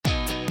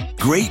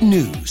Great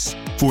news.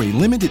 For a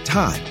limited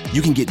time,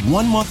 you can get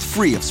 1 month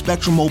free of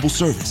Spectrum Mobile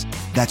service.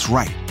 That's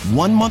right,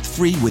 1 month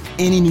free with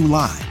any new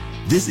line.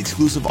 This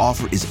exclusive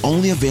offer is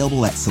only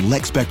available at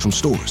select Spectrum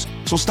stores,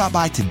 so stop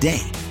by today.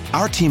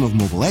 Our team of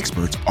mobile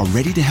experts are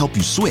ready to help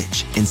you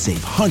switch and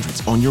save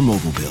hundreds on your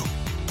mobile bill.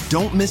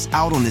 Don't miss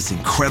out on this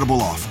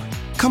incredible offer.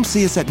 Come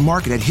see us at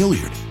Market at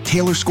Hilliard,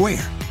 Taylor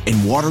Square,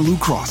 and Waterloo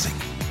Crossing.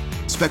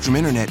 Spectrum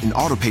Internet and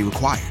autopay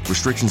required.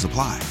 Restrictions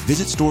apply.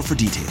 Visit store for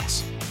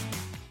details.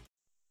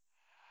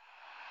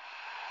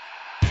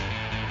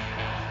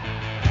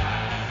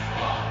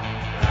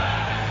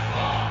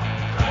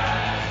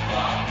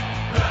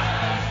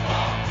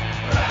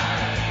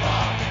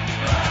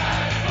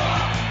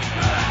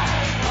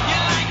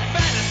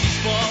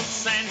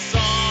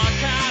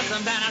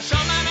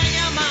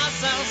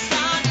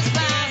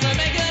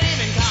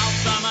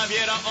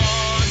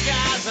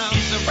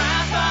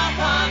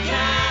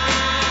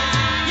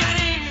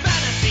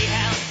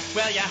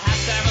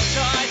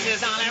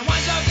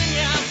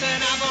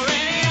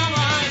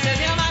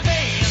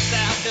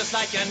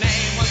 Like your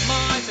name was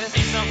Moises.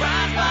 It's a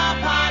Razzball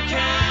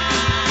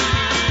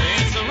Podcast.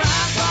 It's a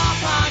Razzball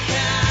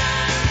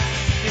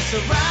Podcast. It's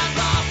a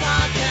Razzball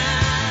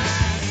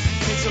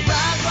Podcast. It's a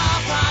Razzball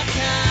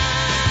Podcast.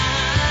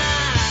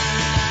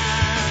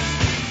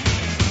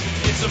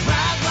 It's a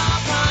Razzball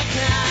Podcast. Get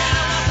a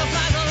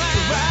Razzball Podcast. It's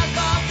a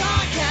Razzball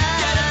Podcast.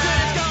 Get it good,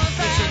 it's going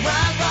fast. It's a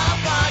Razzball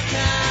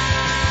Podcast.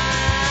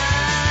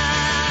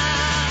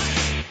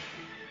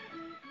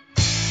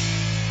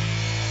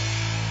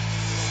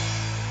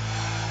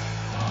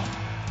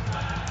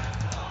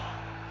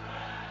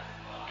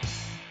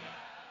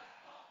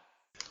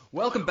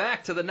 Welcome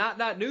back to the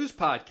Not News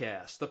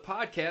Podcast, the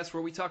podcast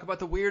where we talk about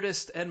the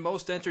weirdest and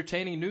most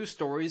entertaining news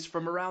stories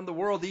from around the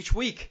world each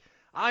week.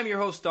 I'm your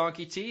host,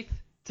 Donkey Teeth.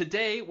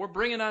 Today, we're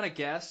bringing on a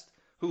guest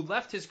who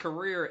left his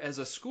career as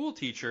a school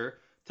teacher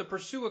to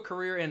pursue a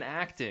career in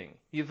acting.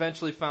 He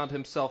eventually found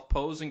himself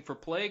posing for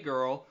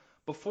Playgirl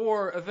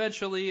before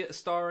eventually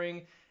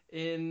starring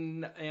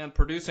in and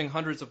producing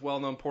hundreds of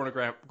well-known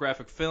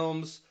pornographic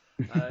films,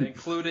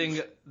 including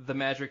The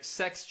Magic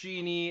Sex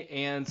Genie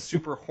and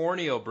Super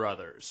Hornio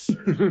Brothers.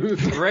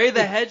 Gray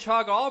the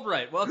Hedgehog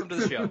Albright, welcome to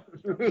the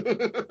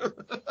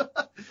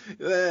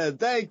show.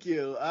 Thank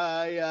you.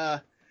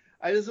 I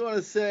just want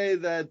to say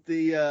that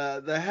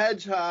the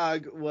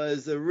hedgehog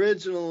was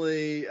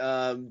originally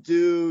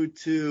due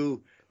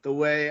to the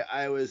way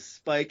I was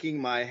spiking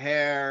my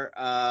hair,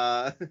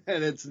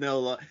 and it's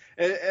no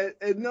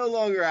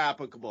longer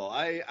applicable.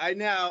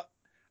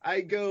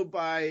 I go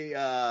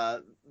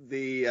by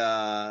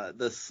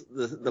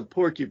the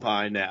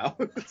porcupine now.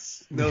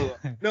 no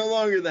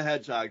longer the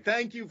hedgehog.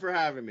 Thank you for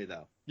having me,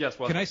 though. Yes.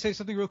 Well, can I say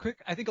something real quick?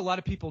 I think a lot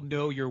of people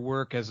know your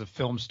work as a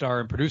film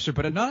star and producer,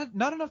 but not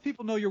enough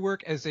people know your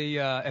work as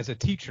a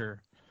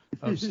teacher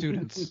of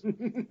students.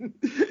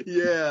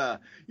 Yeah.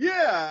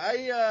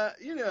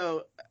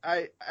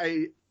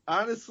 I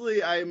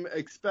honestly, I'm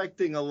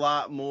expecting a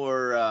lot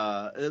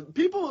more.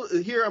 People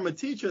hear I'm a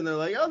teacher and they're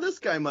like, oh, this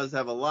guy must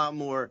have a lot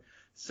more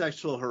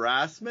sexual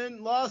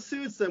harassment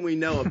lawsuits than we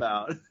know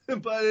about.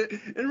 But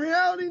in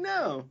reality,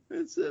 no.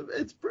 It's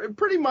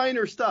pretty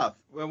minor stuff.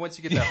 Well, once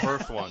you get that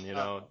first one,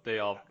 they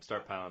all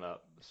start piling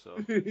up. So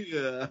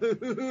yeah.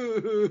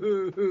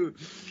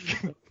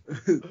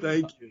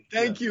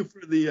 Thank you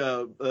for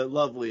the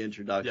lovely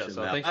introduction. Yeah,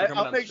 so thanks for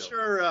coming on the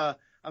show.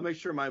 I'll make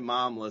sure my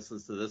mom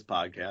listens to this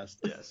podcast.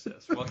 Yes.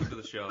 Welcome to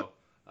the show,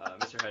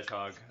 Mr.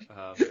 Hedgehog.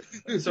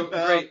 So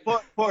great.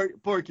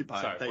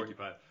 Porcupine. Sorry,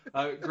 Porcupine.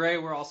 Gray,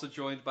 we're also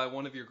joined by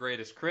one of your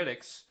greatest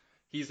critics.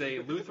 He's a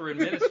Lutheran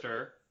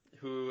minister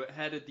who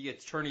headed the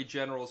Attorney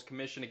General's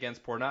Commission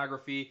Against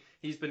Pornography.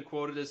 He's been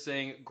quoted as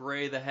saying,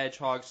 Gray the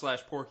Hedgehog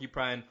 /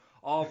 Porcupine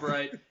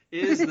Albright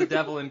is the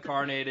devil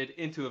incarnated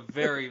into a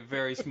very,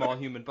 very small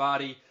human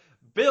body.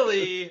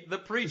 Billy, the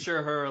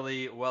preacher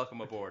Hurley,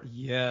 welcome aboard.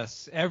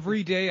 Yes.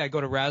 Every day I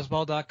go to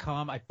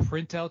Razzball.com, I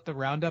print out the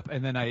roundup,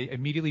 and then I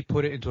immediately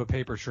put it into a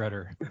paper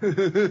shredder.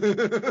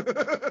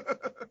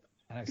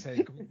 And I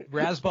say,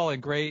 Razzball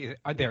and Gray,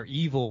 they're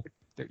evil.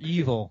 They're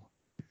evil.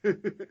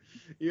 I'm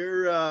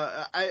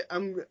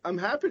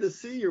happy to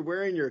see you're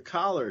wearing your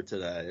collar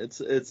today.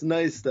 It's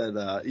nice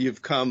that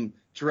you've come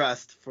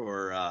dressed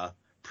for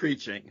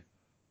preaching.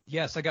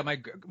 Yes, I got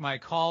my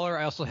collar.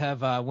 I also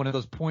have one of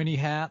those pointy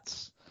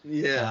hats.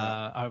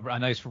 Yeah, a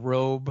nice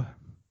robe.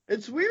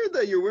 It's weird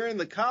that you're wearing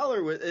the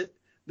collar with it.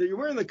 That you're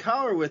wearing the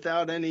collar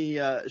without any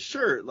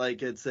shirt,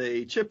 like it's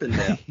a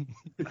Chippendale.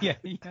 yeah,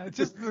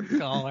 just the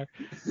collar.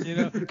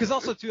 Because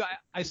also too,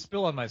 I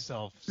spill on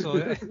myself, so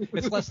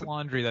it's less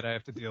laundry that I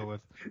have to deal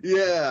with.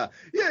 Yeah.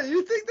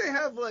 You think they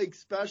have like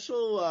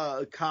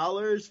special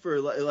collars for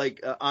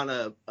on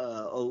a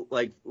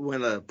like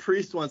when a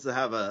priest wants to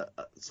have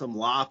some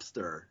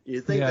lobster?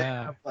 You think they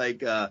have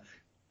like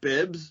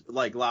bibs,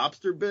 like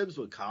lobster bibs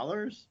with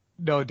collars?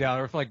 No doubt,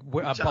 or if like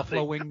a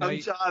buffalo wing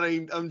night.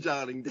 I'm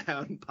jotting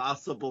down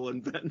possible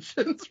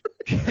inventions.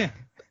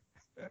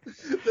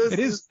 This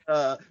is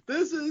a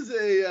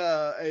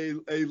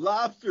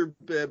lobster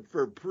bib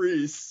for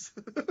priests.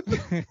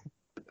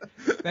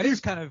 That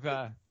is kind of.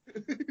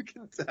 You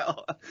can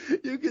tell.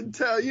 You can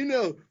tell.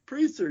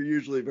 Priests are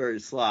usually very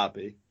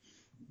sloppy.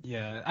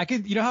 Yeah, I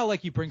can. You know how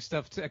like you bring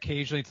stuff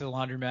occasionally to the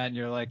laundromat, and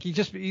you're like, you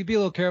be a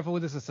little careful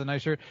with this. It's a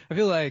nice shirt. I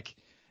feel like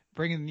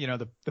bringing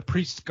the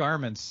priest's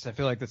garments. I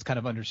feel like that's kind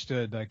of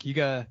understood. Like you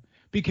gotta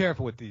be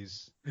careful with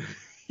these.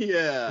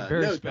 Yeah, They're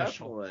very no,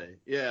 special. definitely.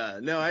 Yeah,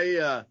 no,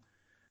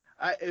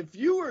 if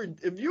you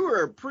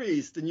were a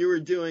priest and you were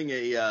doing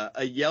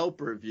a Yelp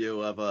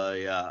review of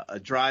a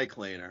dry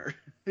cleaner,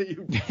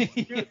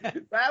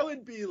 that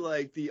would be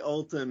like the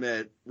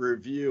ultimate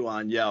review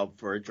on Yelp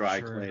for a dry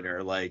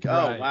cleaner. Like,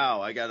 right. Oh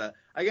wow, I got a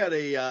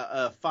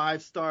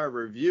 5-star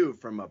review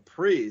from a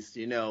priest.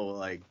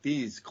 Like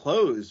these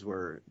clothes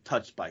were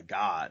touched by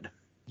God.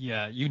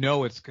 Yeah,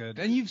 it's good.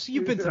 And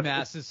you've been to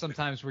masses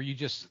sometimes where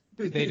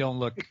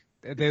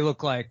they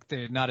look like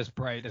they're not as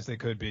bright as they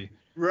could be.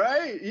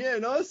 Right. Yeah.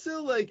 And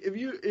also, like, if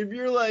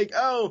you're like,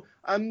 oh,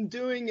 I'm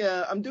doing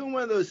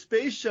one of those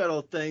space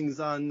shuttle things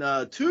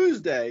on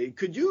Tuesday.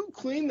 Could you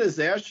clean this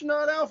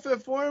astronaut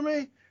outfit for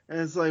me?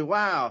 And it's like,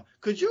 wow.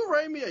 Could you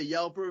write me a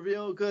Yelp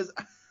review? Because,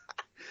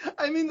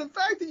 I mean, the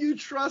fact that you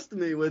trust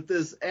me with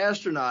this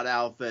astronaut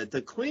outfit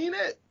to clean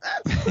it,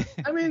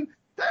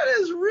 that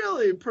is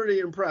really pretty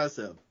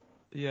impressive.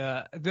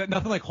 Yeah,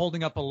 nothing like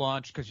holding up a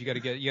launch because you got to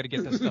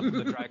get this stuff from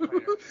the dry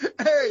cleaner.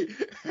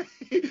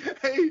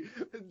 Hey,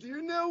 do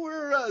you know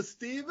where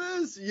Steve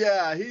is?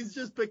 Yeah, he's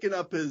just picking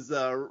up his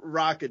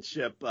rocket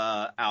ship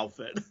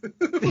outfit.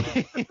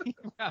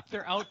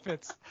 Their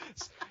outfits.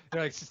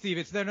 They're like,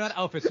 Steve, they're not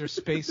outfits, they're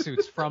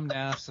spacesuits from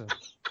NASA.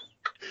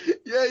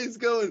 Yeah, he's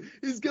going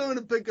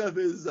to pick up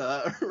his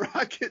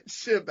rocket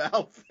ship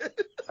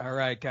outfit. All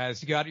right,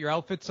 guys, you got your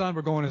outfits on?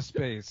 We're going to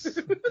space.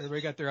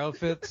 Everybody got their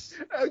outfits?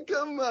 How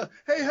come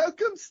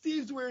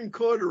Steve's wearing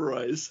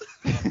corduroys?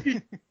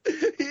 He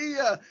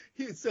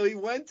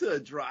went to a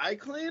dry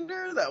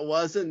cleaner that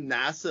wasn't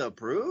NASA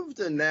approved,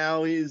 and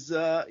now he's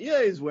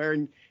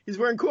wearing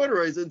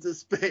corduroys into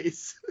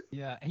space.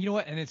 Yeah, and you know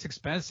what? And it's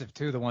expensive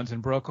too. The ones in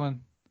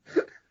Brooklyn,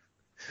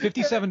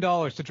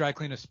 $57 to dry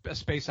clean a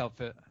space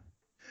outfit.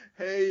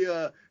 Hey,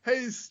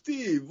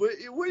 Steve, what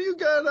you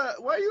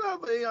got? Why you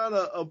have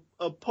on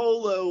a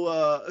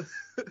polo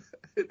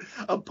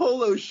a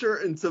polo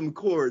shirt and some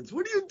cords?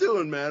 What are you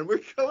doing, man? We're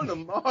going to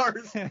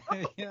Mars.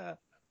 Yeah,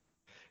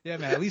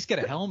 man. At least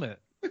get a helmet.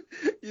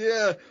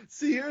 Yeah.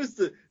 See, here's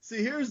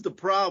the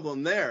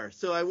problem there.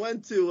 So I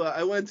went to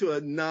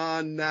a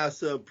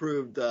non-NASA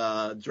approved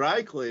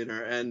dry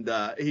cleaner, and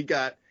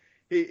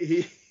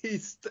he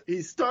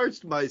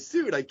starched my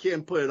suit. I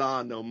can't put it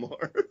on no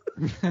more.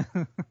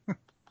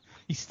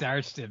 He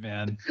starched it,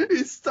 man.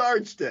 He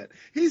starched it,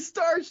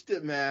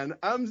 man.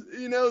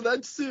 That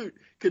suit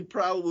could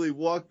probably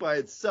walk by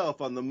itself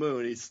on the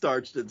moon. He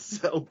starched it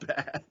so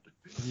bad.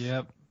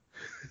 Yep.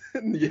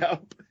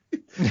 Yep.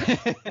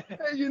 Hey,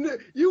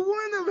 you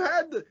wouldn't have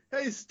had to.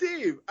 Hey,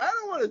 Steve, I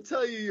don't want to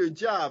tell you your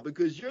job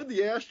because you're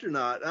the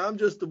astronaut. And I'm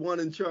just the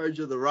one in charge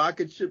of the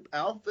rocket ship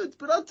outfits.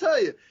 But I'll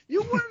tell you,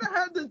 you wouldn't have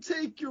had to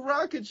take your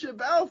rocket ship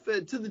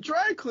outfit to the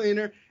dry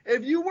cleaner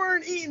if you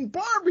weren't eating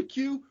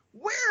barbecue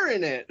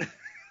wearing it.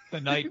 The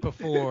night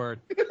before.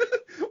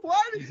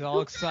 Why did he's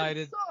all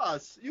excited?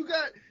 Sauce. You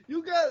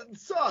got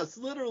sauce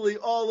literally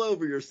all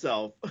over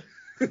yourself.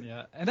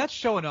 Yeah, and that's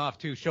showing off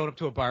too. Showing up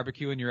to a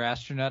barbecue in your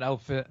astronaut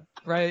outfit,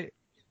 right?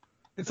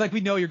 It's like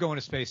we know you're going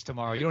to space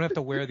tomorrow. You don't have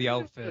to wear the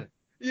outfit.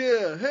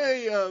 Yeah.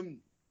 Hey,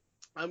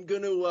 I'm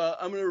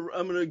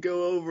gonna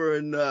go over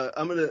and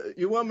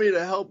you want me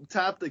to help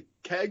tap the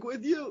keg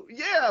with you?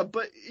 Yeah,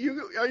 but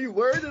are you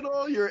worried at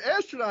all? Your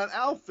astronaut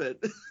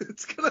outfit,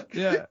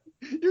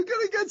 you're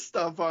gonna get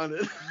stuff on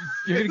it.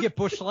 You're gonna get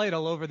Busch Light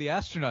all over the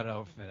astronaut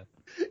outfit.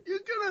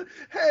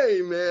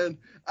 Hey man,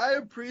 I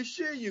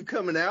appreciate you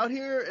coming out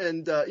here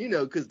and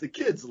because the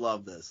kids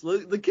love this.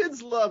 The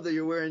kids love that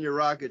you're wearing your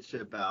rocket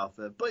ship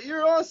outfit, but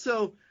you're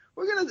also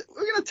we're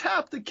gonna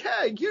tap the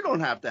keg. You don't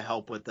have to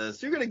help with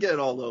this. You're gonna get it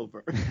all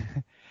over.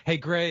 Hey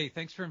Gray,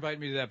 thanks for inviting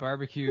me to that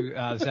barbecue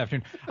this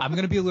afternoon. I'm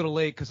gonna be a little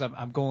late because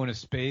I'm going to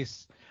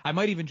space. I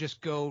might even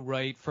just go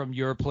right from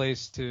your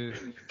place to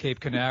Cape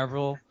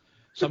Canaveral.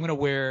 So I'm gonna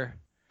wear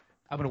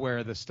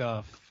the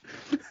stuff.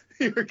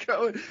 You're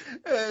going.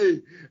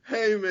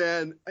 Hey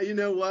man. You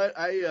know what?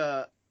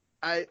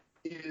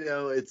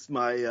 It's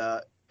my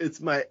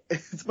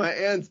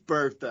aunt's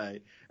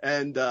birthday,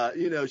 and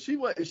she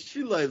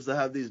loves to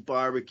have these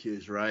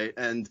barbecues, right?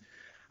 And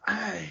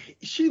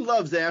she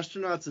loves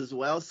astronauts as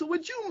well. So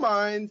would you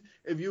mind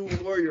if you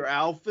wore your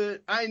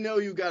outfit? I know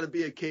you got to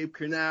be at Cape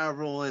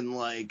Canaveral in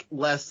like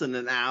less than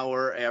an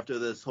hour after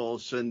this whole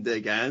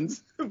shindig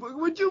ends. But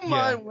would you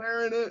mind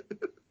wearing it?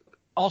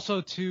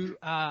 Also, too,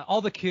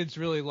 all the kids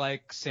really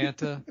like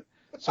Santa.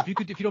 So if you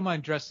don't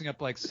mind dressing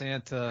up like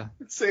Santa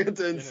in an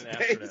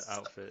astronaut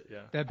outfit,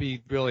 yeah, that'd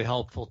be really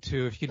helpful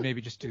too. If you could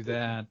maybe just do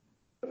that.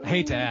 I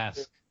hate to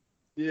ask.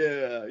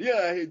 Yeah,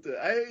 I hate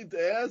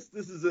to ask.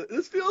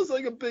 This feels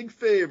like a big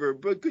favor,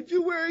 but could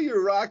you wear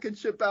your rocket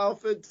ship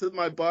outfit to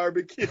my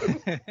barbecue?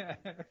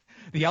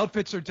 The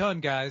outfits are done,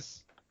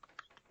 guys.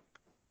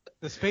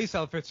 The space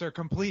outfits are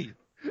complete.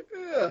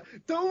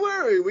 Don't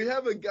worry. We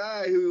have a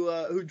guy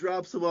who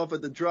drops them off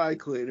at the dry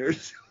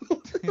cleaners.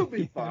 He'll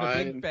be fine.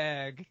 In a big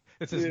bag.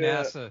 It says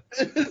NASA.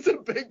 It's a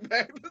big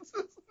bag that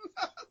says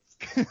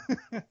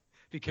NASA.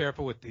 Be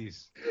careful with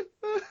these.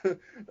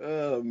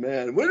 Oh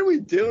man, what are we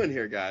doing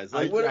here, guys?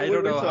 I What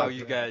don't know how about?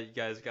 you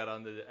guys got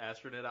on the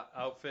astronaut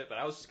outfit, but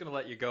I was just gonna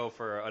let you go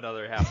for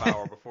another half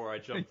hour before I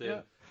jumped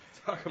in.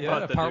 Talk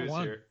about the part news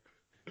one. here.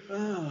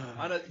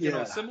 On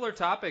a similar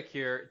topic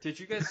here, did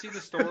you guys see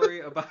the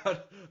story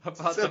about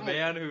the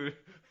man who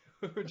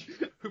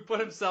put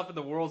himself in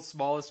the world's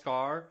smallest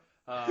car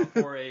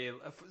for it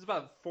was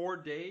about a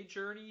 4-day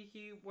journey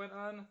he went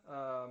on?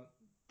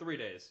 3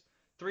 days.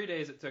 3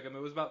 days it took him.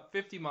 It was about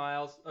 50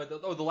 miles.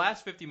 The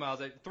last 50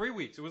 miles, 3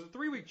 weeks. It was a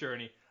 3-week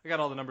journey. I got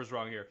all the numbers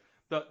wrong here.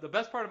 The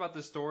best part about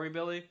this story,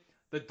 Billy,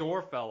 the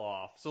door fell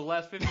off. So the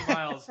last 50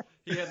 miles,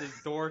 he had his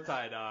door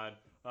tied on.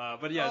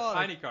 But yeah,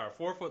 tiny car,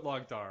 4-foot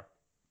long car.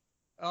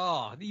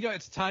 Oh,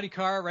 it's a tiny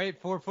car, right?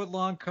 4-foot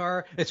long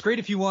car. It's great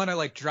if you want to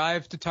like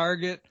drive to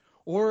Target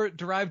or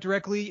drive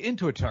directly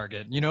into a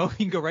Target. You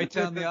can go right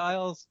down the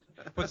aisles,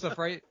 put stuff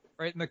right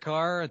in the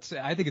car.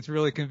 I think it's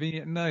really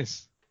convenient and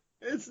nice.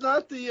 It's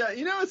not the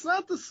it's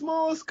not the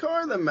smallest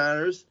car that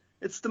matters.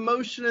 It's the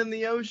motion in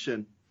the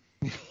ocean.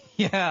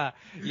 Yeah.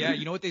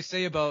 You know what they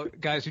say about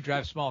guys who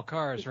drive small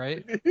cars,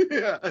 right?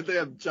 Yeah, they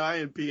have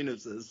giant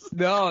penises.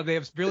 No, they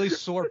have really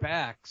sore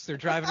backs. They're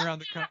driving around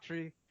the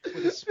country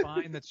with a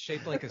spine that's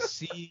shaped like a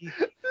C.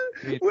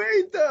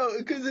 Wait though,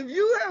 because if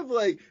you have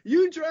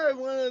you drive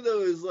one of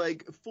those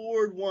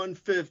Ford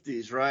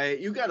 150s, right?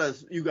 You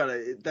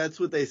gotta. That's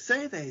what they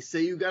say. They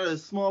say you got a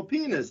small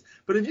penis.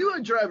 But if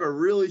you drive a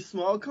really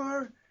small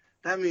car,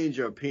 that means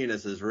your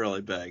penis is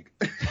really big.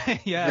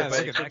 Yeah,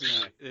 but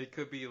it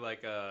could be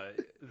like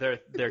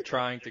they're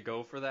trying to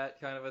go for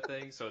that kind of a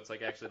thing. So it's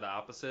actually the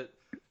opposite.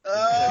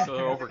 So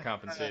they're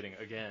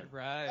overcompensating again.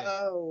 Right.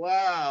 Oh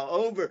wow,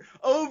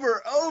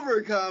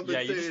 overcompensating.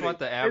 Yeah, you just want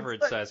the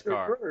average size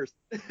car.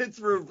 It's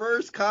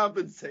reverse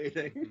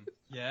compensating.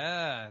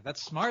 Yeah,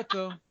 that's smart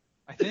though.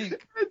 I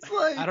think. It's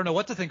I don't know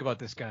what to think about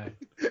this guy.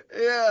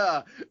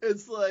 Yeah,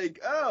 it's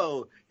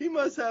he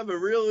must have a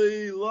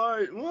really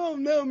large. Well,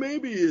 no,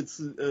 maybe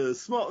it's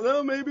small.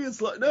 No, maybe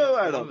it's no,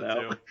 I don't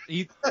know.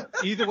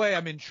 Either way,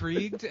 I'm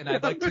intrigued, and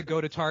I'd like to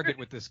go to Target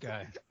with this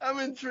guy. I'm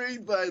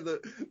intrigued by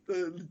the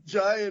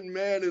giant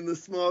man in the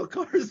small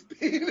car's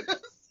penis.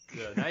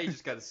 Yeah, now you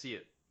just got to see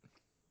it.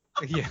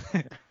 Yeah.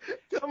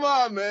 Come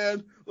on,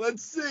 man,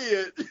 let's see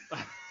it.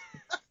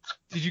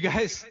 Did you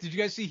guys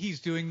see he's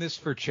doing this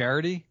for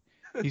charity?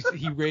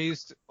 He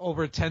raised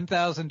over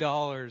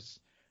 $10,000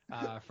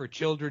 for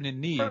children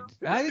in need.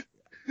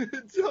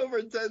 It's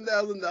over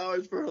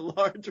 $10,000 for a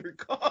larger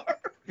car.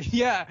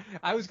 Yeah,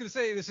 I was gonna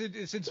say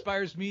this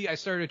inspires me. I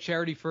started a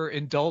charity for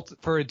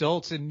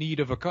adults in need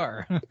of a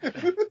car.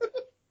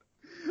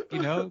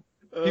 People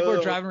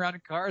are driving around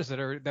in cars that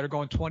are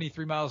going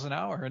 23 miles an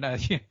hour, and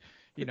if you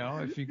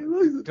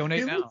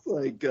donate now.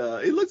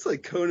 He looks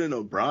like Conan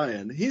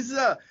O'Brien. He's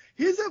a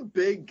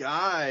big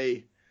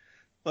guy.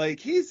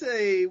 He's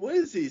what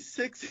is he?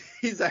 6?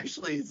 He's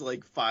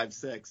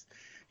 5'6".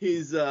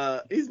 He's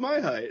my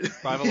height.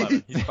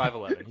 5'11". He's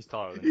 5'11". He's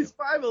taller than you. He's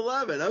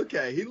 5'11".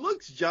 Okay, he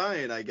looks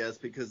giant, I guess,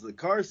 because the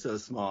car's so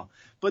small.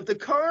 But the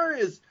car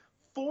is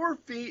 4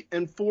 feet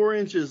and 4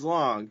 inches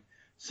long,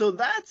 so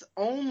that's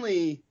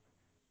only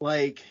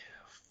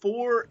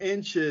 4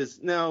 inches.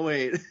 No,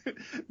 wait,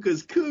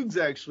 because Cougs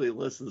actually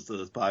listens to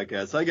this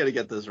podcast, so I got to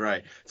get this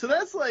right. So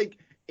that's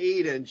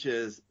 8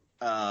 inches.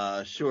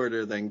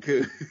 Shorter than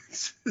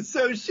Cougs.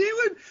 So she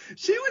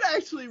would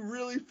actually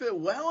really fit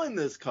well in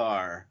this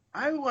car.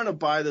 I want to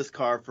buy this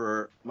car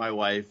for my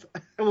wife.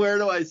 Where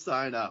do I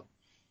sign up?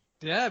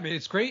 Yeah, I mean,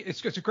 it's great.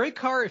 It's a great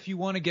car if you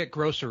want to get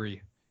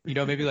grocery.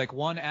 Maybe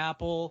one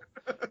apple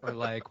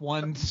or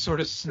one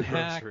sort of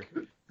snack.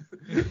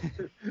 Yeah.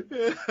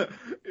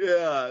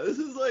 This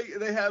is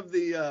they have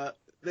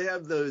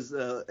those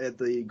at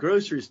the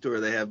grocery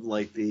store. They have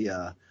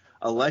the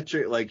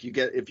electric,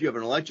 if you have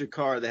an electric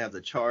car, they have the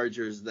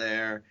chargers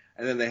there,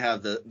 and then they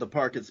have the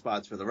parking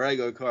spots for the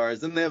regular cars.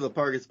 Then they have the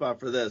parking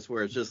spot for this,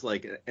 where it's just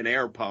an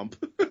air pump.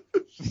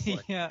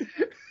 Yeah.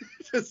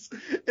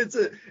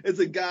 It's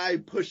a guy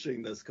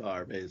pushing this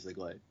car,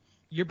 basically.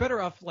 You're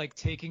better off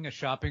taking a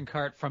shopping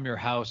cart from your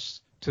house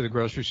to the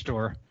grocery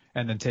store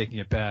and then taking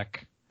it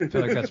back. I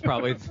feel like that's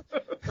probably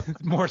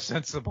more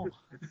sensible.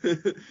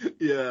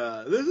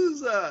 Yeah,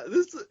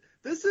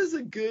 this is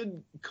a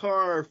good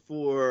car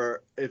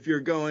for if you're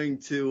going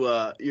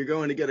to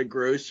get a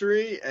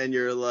grocery and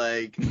you're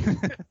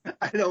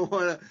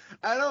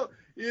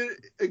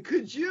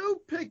could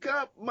you pick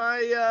up my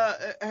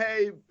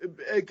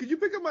could you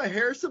pick up my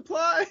hair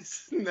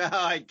supplies? No,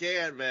 I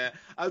can't, man.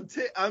 I'm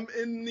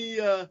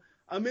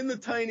in the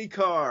tiny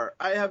car.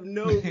 I have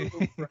no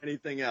room for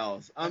anything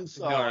else. I'm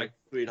sorry,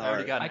 sweetheart. I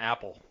already got an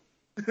apple.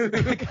 I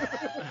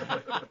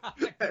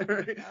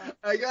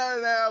got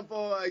an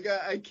apple.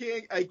 I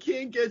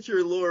can't get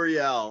your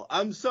L'Oreal.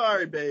 I'm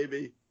sorry,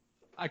 baby.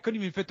 I couldn't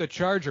even fit the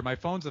charger. My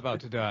phone's about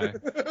to die.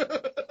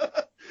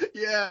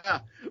 Yeah.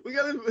 we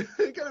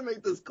gotta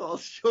make this call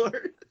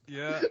short.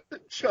 Yeah. The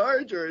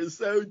charger is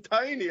so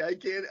tiny, I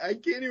can't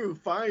even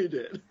find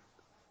it.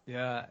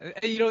 Yeah.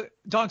 And,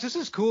 Donks, this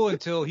is cool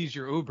until he's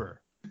your Uber,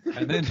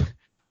 and then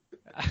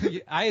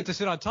I had to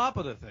sit on top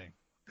of the thing,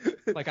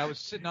 like I was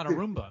sitting on a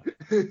Roomba.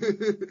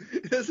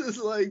 This is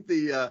like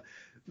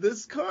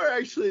this car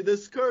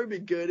would be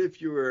good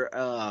if you were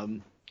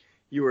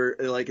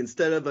like,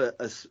 instead of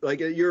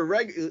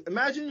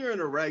imagine you're in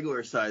a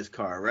regular size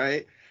car,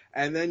 right?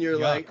 And then you're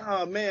like,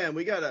 oh man,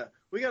 we got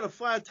a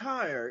flat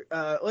tire.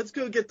 Let's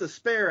go get the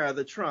spare out of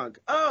the trunk.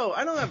 Oh,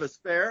 I don't have a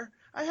spare.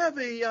 I have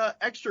a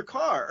extra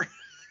car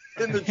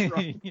in the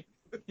trunk.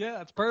 Yeah,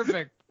 that's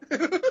perfect.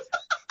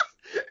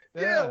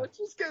 Yeah,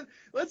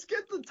 let's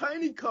get the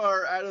tiny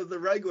car out of the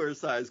regular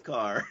size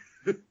car.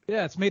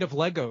 Yeah, it's made of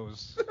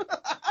Legos.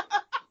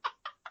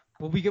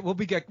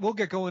 We'll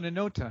get going in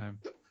no time.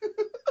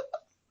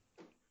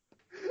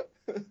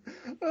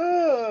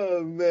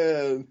 Oh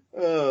man,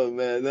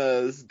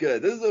 no, this is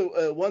good. This is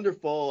a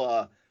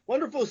wonderful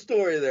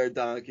story there,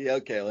 Donkey.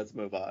 Okay, let's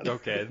move on.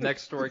 Okay,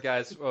 next story,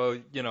 guys.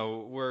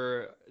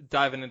 We're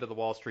diving into the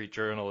Wall Street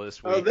Journal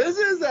this week. Oh,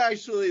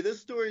 this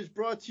story is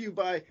brought to you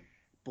by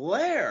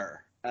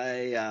Blair,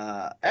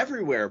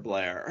 everywhere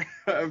Blair,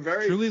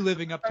 truly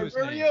living up to his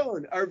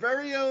name. Our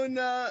very own.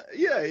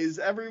 He's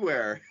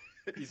everywhere.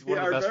 He's one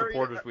of the best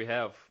reporters we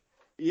have.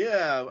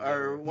 Yeah,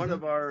 one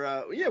of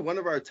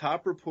our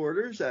top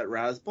reporters at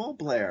Razzball,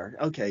 Blair.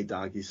 Okay,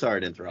 Donkey,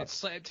 sorry to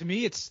interrupt. To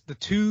me, it's the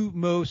two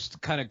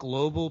most kind of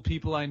global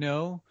people I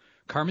know,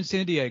 Carmen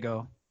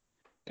Sandiego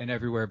and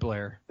everywhere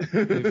Blair.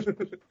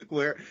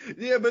 Blair.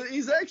 Yeah, but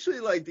he's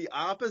actually like the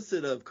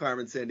opposite of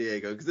Carmen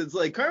Sandiego, because it's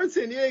like Carmen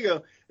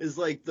Sandiego is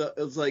like a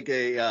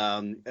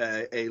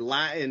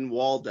Latin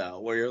Waldo,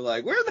 where you're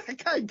like, where'd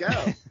that guy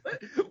go?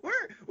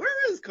 Where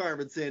is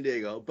Carmen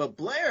Sandiego? But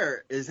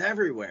Blair is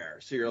everywhere,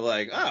 so you're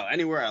like, oh,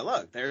 anywhere I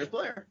look, there's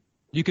Blair.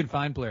 You can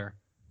find Blair.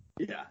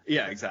 Yeah,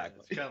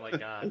 exactly. It's kind of like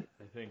God,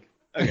 I think.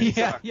 Okay,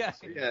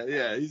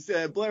 yeah. He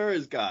said Blair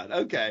is God.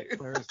 Okay.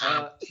 Blair is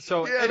God.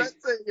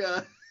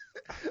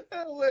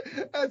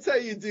 That's how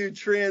you do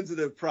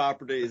transitive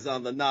properties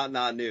on the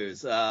Not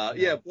News.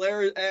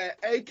 Blair,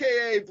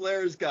 aka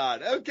Blair's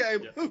God. Okay,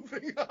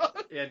 moving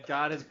on. And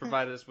God has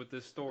provided us with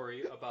this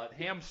story about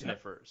ham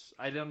sniffers.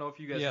 I don't know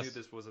if you guys knew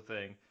this was a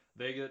thing.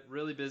 They get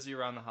really busy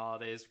around the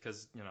holidays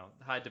because,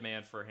 high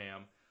demand for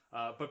ham.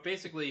 But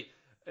basically,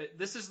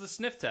 this is the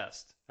sniff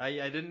test. I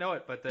didn't know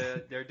it, but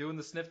they're doing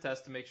the sniff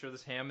test to make sure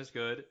this ham is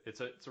good.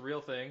 It's a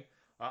real thing.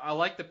 I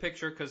like the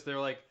picture because they're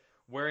like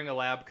wearing a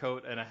lab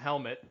coat and a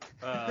helmet,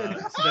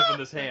 sniffing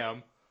this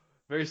ham.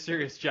 Very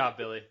serious job,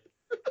 Billy.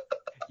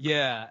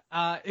 Yeah,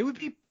 it would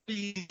be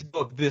easy to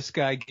look, this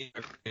guy gave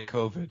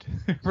COVID,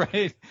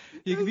 right?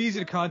 It could be easy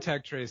to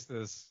contact trace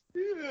this.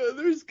 Yeah,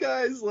 there's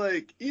guys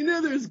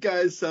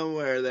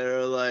somewhere that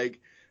are like,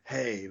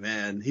 hey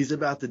man, he's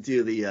about to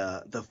do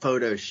the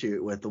photo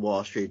shoot with the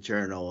Wall Street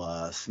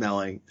Journal,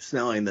 smelling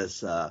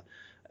this the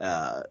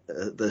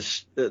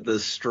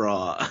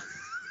straw.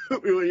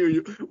 What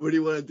do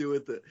you want to do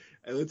with it?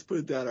 And let's put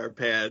it down our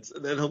pants,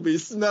 and then he'll be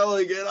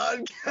smelling it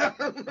on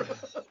camera.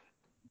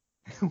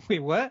 Wait,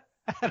 what?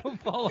 I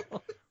don't follow.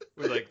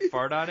 We like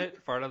fart on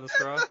it? Fart on the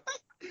straw?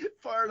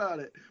 Fart on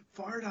it,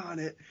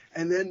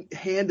 and then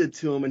hand it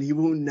to him, and he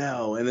won't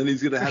know, and then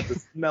he's gonna have to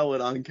smell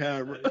it on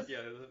camera. You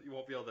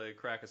won't be able to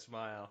crack a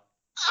smile.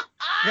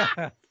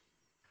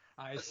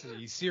 I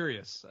see. A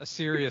serious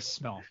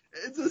smell.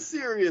 It's a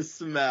serious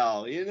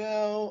smell,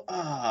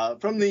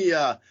 from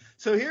the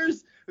so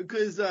here's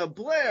because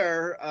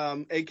Blair,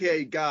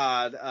 aka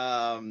God,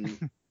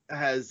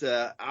 has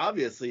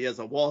obviously has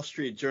a Wall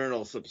Street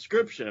Journal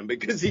subscription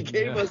because he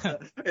gave us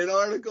an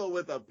article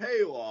with a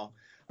paywall.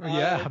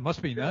 Yeah, it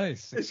must be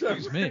nice.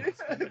 Excuse me.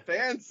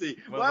 Fancy.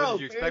 What did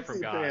you expect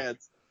from God?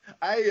 Pants.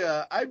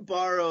 I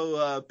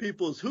borrow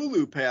people's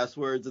Hulu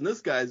passwords, and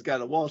this guy's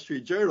got a Wall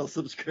Street Journal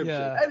subscription.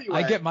 Yeah, anyway.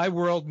 I get my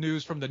world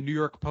news from the New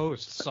York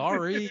Post.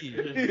 Sorry.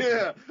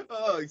 Yeah.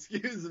 Oh,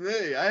 excuse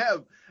me. I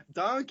have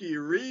Donkey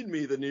read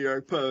me the New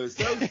York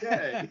Post.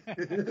 Okay.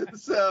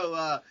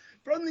 So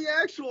from the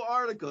actual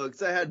article,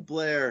 because I had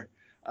Blair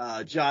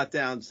jot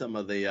down some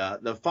of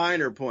the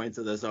finer points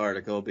of this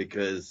article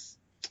because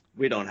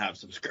we don't have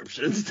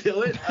subscriptions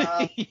to it.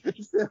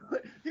 So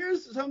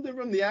here's something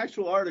from the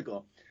actual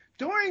article.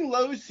 During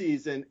low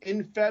season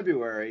in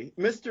February,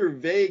 Mr.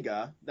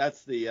 Vega,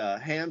 that's the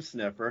ham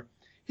sniffer,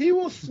 he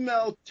will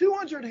smell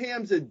 200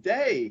 hams a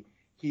day,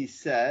 he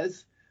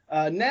says.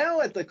 Now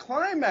at the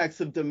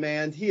climax of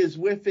demand, he is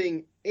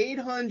whiffing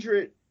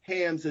 800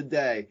 hams a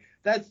day.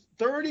 That's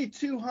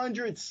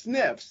 3,200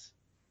 sniffs.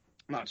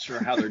 Not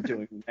sure how they're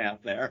doing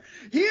math there.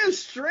 He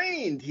is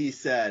strained, he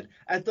said,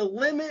 at the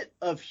limit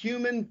of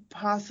human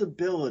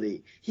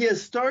possibility. He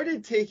has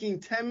started taking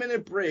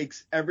 10-minute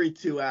breaks every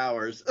 2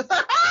 hours.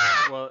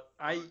 Well,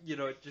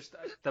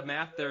 the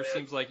math there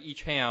seems like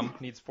each ham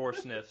needs 4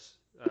 sniffs.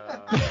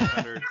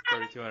 100,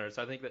 3,200.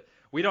 So I think that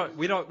we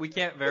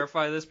can't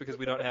verify this because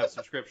we don't have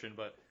subscription,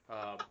 but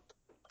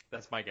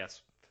that's my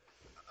guess.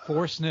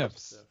 4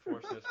 sniffs.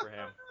 4 sniffs for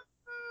ham.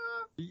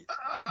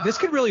 This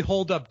could really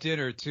hold up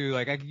dinner too.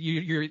 Like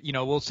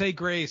we'll say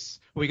grace.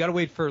 We got to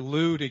wait for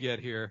Lou to get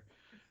here.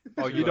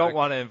 Oh, you don't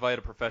want to invite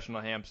a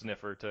professional ham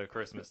sniffer to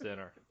Christmas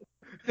dinner.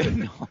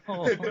 No.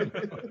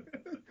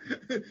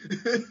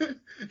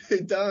 Hey,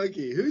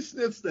 Donkey, who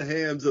sniffs the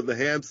hams of the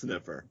ham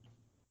sniffer?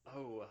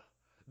 Oh,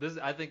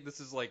 I think this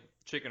is like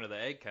chicken or the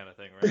egg kind of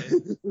thing, right?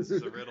 This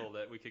is a riddle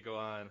that we could go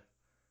on.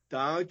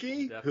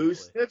 Donkey, Definitely. who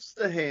sniffs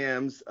the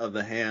hams of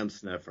the ham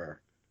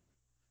sniffer?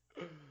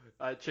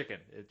 Chicken.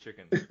 It's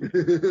chicken.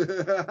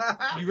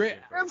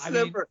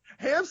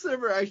 Ham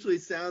sniffer actually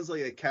sounds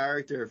like a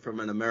character from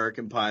an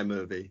American Pie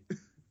movie.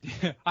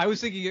 I was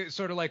thinking it's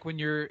sort of like when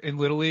you're in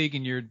Little League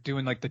and you're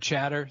doing like the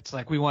chatter. It's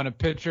like we want a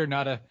pitcher,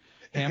 not a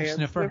ham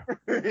sniffer.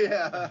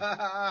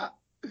 Yeah.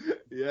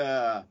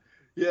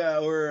 Yeah.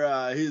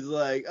 Where he's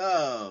like,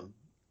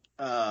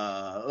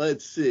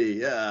 let's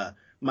see.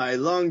 My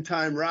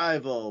longtime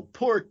rival,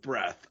 Pork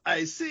Breath.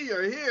 I see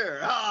you're here.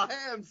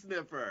 Ham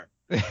sniffer.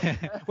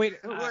 Wait,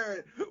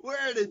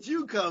 where did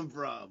you come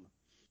from?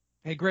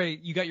 Hey,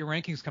 great. You got your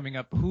rankings coming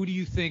up. Who do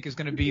you think is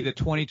going to be the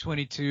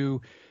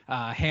 2022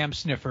 ham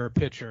sniffer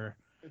pitcher?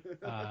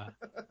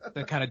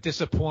 The kind of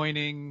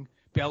disappointing,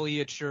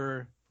 belly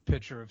itcher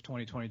pitcher of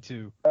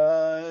 2022.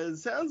 It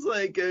sounds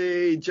like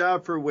a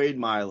job for Wade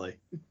Miley.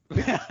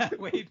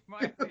 Wade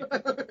Miley.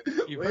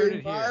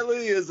 Wade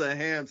Miley is a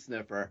ham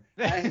sniffer.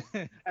 I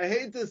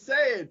hate to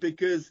say it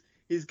because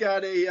he's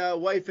got a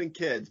wife and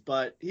kids,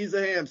 but he's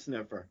a ham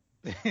sniffer.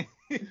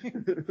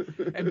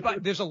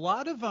 But there's a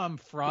lot of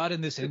fraud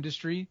in this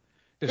industry.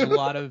 There's a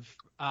lot of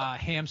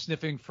ham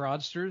sniffing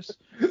fraudsters.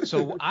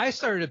 So I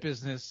started a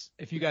business,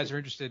 if you guys are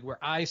interested, where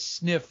I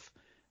sniff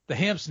the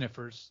ham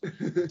sniffers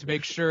to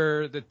make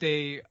sure that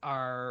they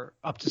are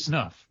up to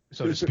snuff,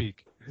 so to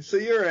speak. So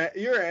you're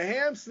a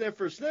ham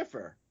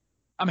sniffer.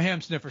 I'm a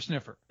ham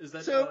sniffer. Is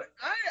that so?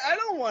 I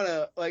don't want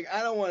to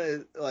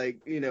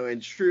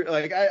intrude.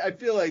 Like I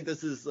feel like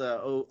this is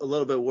a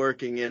little bit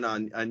working in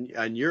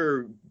on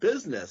your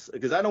business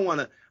because I don't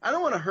want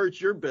to hurt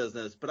your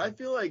business, but I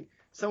feel like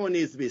someone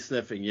needs to be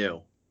sniffing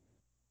you.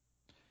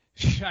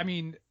 I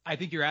mean, I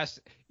think you're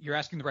asking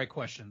the right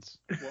questions.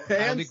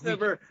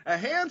 Well, a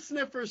ham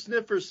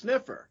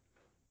sniffer.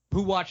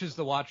 Who watches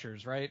the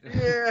watchers, right?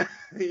 Yeah.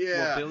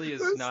 Well, Billy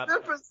is Who not.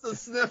 Sniffers the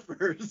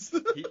sniffers.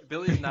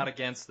 Billy's not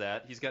against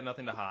that. He's got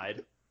nothing to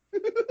hide.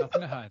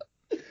 Nothing to hide.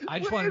 I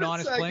just want an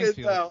honest second, playing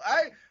field. Though.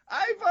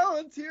 I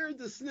volunteered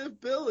to sniff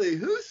Billy.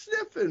 Who's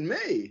sniffing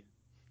me?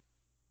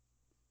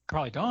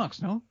 Probably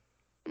Donks, no?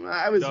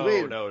 I was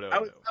waiting. No.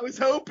 I was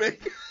hoping.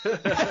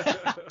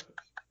 I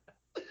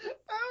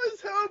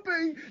was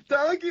hoping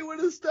Donkey would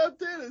have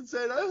stepped in and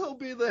said, "I will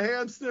be the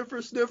ham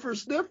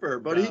sniffer,"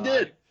 but he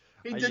did.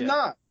 He did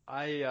not.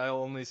 I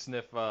only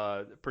sniff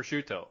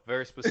prosciutto.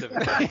 Very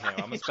specific.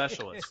 I'm a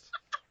specialist.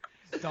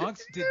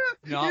 Donks did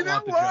not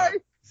want the why?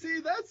 job.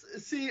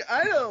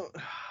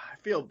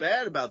 I feel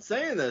bad about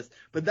saying this,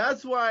 but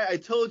that's why I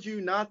told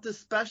you not to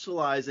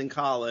specialize in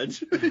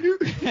college. You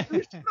should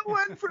have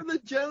went for the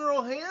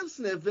general hand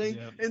sniffing.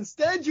 Yep.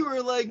 Instead, you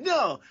were like,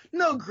 no,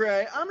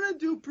 Gray, I'm going to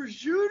do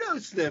prosciutto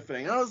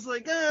sniffing. I was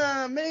like,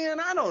 man,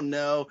 I don't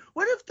know.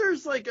 What if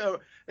there's an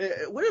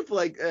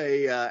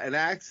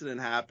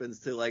accident happens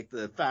to like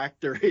the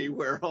factory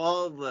where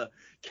all the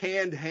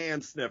canned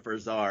ham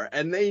sniffers are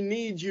and they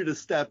need you to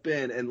step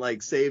in and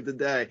like save the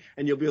day,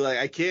 and you'll be like,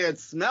 I can't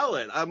smell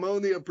it. I'm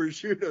only a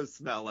prosciutto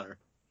smeller.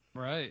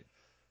 Right.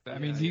 I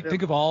mean, you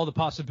think of all the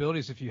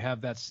possibilities if you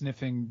have that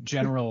sniffing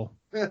general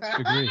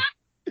degree.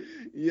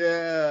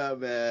 Yeah,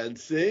 man.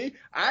 See,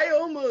 I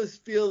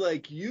almost feel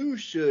like you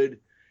should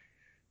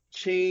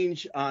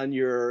change on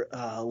your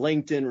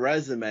LinkedIn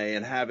resume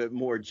and have it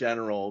more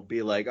general.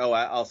 Be like,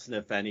 I'll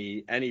sniff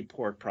any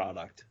pork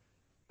product.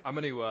 I'm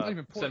going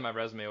to send my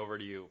resume over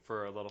to you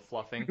for a little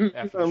fluffing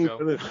after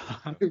the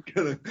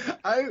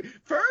show.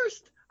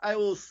 First, I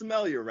will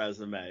smell your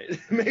resume.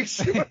 Make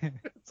sure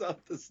it's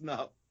up to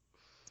snuff.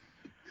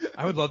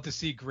 I would love to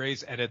see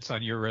Gray's edits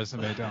on your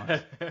resume,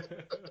 Don.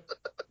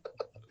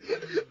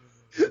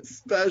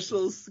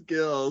 Special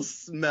skills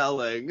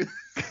smelling.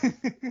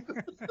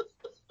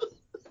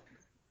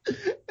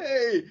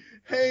 Hey,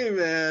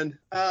 man.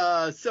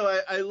 So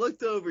I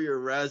looked over your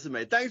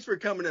resume. Thanks for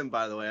coming in,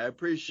 by the way. I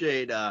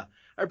appreciate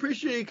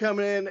you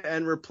coming in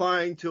and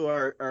replying to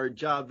our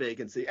job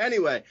vacancy.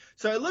 Anyway,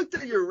 so I looked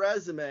at your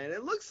resume, and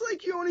it looks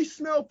like you only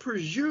smell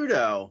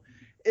prosciutto.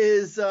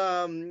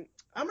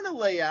 I'm going to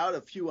lay out a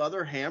few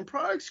other ham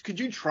products. Could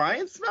you try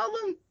and smell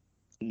them?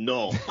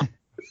 No.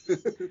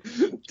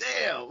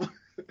 Damn.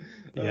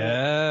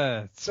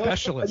 Yeah,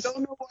 specialist. I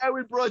don't know why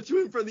we brought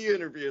you in for the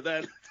interview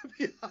then, to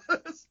be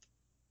honest.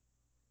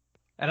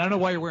 And I don't know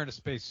why you're wearing a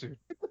spacesuit.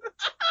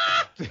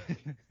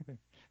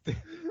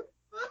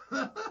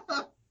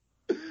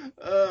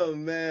 Oh,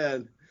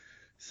 man.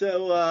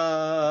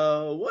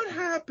 So what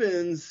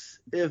happens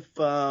if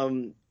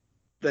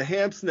the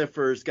ham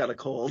sniffers got a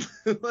cold?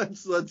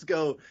 let's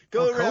go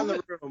around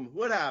the room.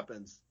 What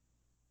happens?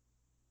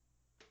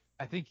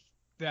 I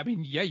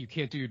mean, yeah, you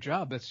can't do your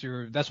job.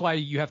 That's why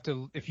you have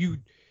to, if you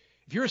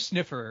if you're a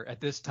sniffer at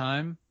this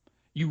time,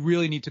 you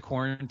really need to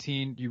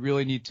quarantine. You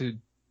really need to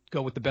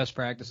go with the best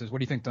practices. What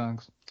do you think,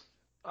 Dongs?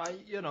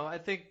 I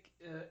think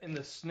in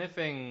the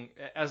sniffing,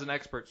 as an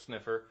expert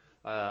sniffer,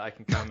 I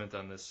can comment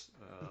on this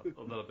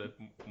a little bit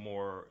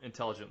more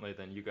intelligently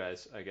than you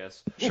guys, I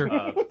guess. Sure.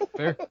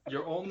 Fair.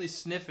 You're only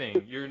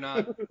sniffing. You're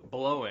not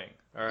blowing.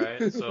 All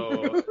right.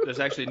 So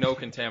there's actually no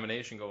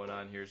contamination going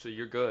on here. So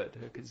you're good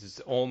because it's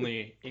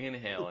only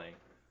inhaling.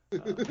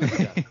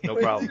 No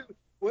problem.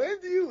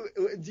 When do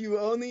you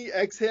only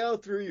exhale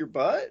through your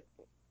butt?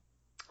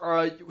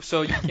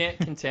 So you can't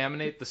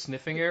contaminate the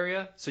sniffing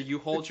area. So you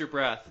hold your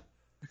breath.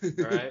 All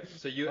right.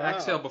 So you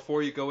exhale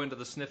before you go into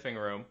the sniffing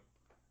room.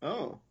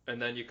 Oh.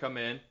 And then you come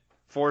in,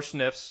 4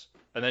 sniffs,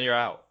 and then you're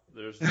out.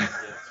 There's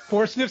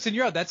 4 sniffs and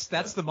you're out. That's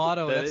the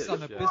motto. That's on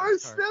the business 4 card.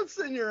 sniffs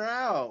and you're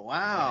out.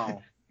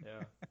 Wow.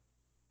 Yeah.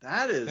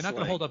 That is. They're not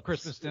going to hold up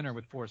Christmas dinner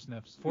with 4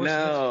 sniffs. 4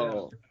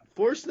 sniffs.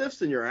 4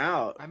 sniffs and you're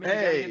out. I mean, you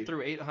gotta get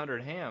through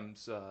 800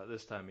 hams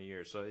this time of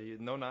year, so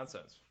no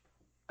nonsense.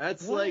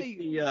 That's like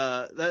you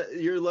have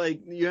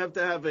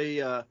to have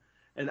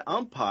an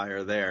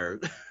umpire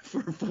there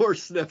for 4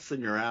 sniffs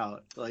and you're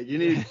out. Like you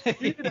need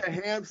a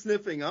ham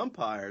sniffing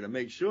umpire to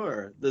make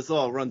sure this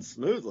all runs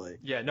smoothly.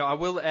 Yeah, no, I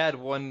will add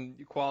one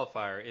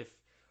qualifier. If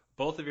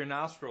both of your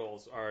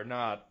nostrils are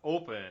not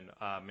open,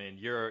 I mean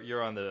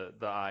you're on the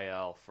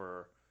IL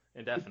for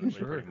indefinitely.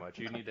 Sure. Pretty much.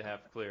 You need to have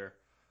clear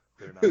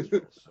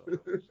nostrils. So.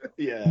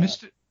 Yeah.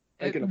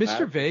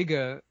 Mr.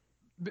 Vega,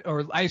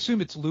 or I assume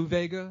it's Lou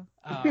Vega.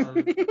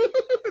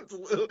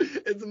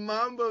 It's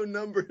Mambo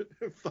number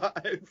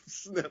 5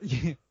 sniff.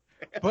 Yeah.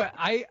 But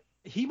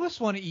he must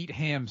want to eat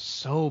ham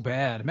so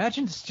bad.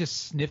 Imagine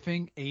just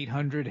sniffing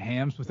 800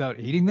 hams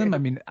without eating them. I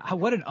mean,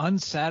 what an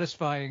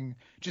unsatisfying,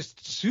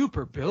 just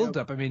super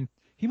buildup. I mean,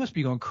 he must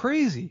be going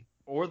crazy.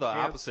 Or the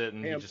opposite,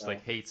 and he just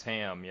like hates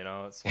ham.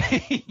 It's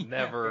like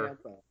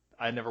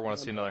I never want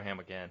to see another ham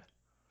again.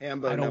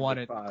 Hambo I don't want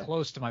it 5.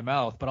 close to my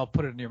mouth, but I'll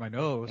put it near my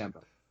nose.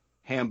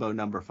 Hambo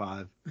number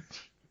 5.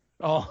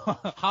 Oh,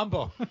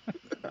 Hambo.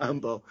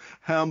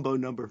 Hambo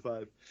number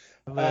 5.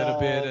 A little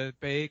bit of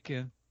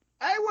bacon.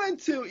 I went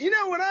to,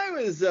 when I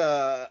was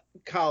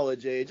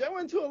college age, I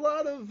went to a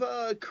lot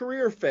of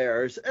career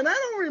fairs, and I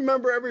don't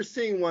remember ever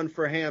seeing one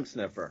for ham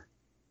sniffer.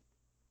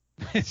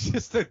 It's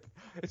just a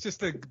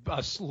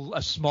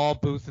small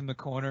booth in the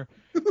corner.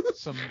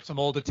 Some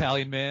old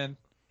Italian man.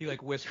 He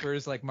like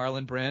whispers like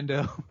Marlon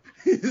Brando.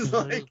 He's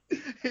like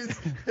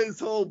his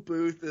whole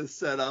booth is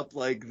set up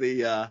like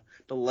the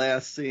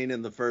last scene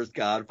in the first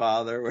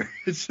Godfather, where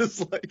it's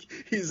just like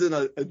he's in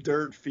a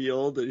dirt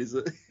field and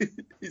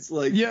he's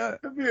like, yeah,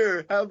 come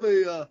here, have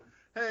a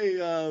hey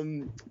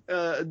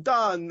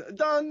Don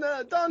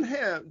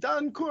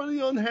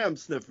Corleone ham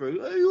sniffer,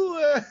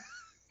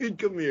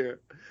 come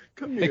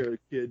here,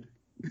 kid.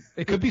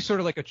 It could be sort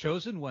of like a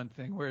Chosen One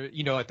thing where, at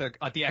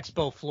the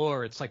expo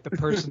floor, it's like the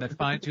person that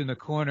finds you in the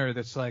corner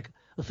that's like,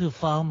 if you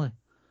found me,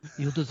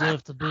 you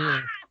deserve to be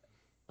a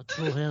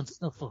true hand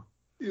sniffer.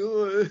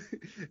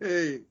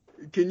 Hey,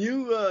 can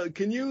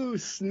you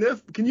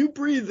sniff? Can you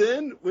breathe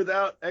in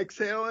without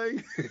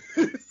exhaling?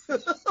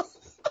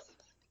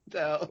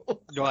 No.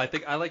 No,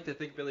 I like to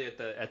think, Billy,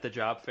 at the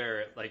job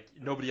fair, like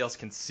nobody else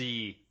can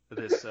see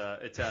this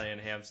Italian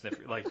ham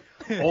sniffer. Like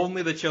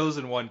only the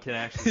Chosen One can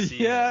actually see.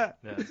 Yeah.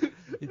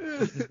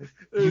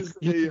 There's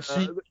you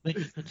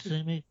can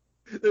see me.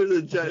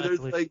 There's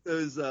like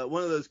those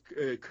one of those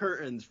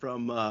curtains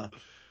from a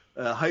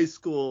high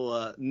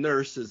school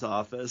nurse's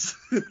office.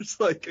 There's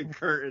like a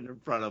curtain in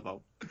front of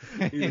them.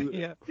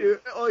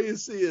 All you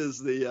see is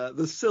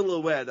the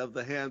silhouette of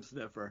the ham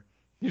sniffer.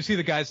 You see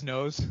the guy's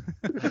nose.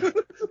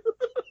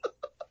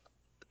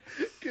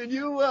 Can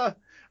you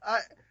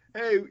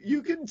hey,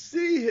 you can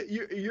see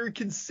you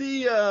can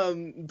see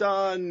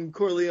Don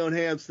Corleone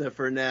ham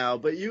sniffer now,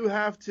 but you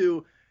have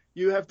to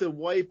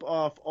wipe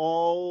off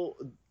all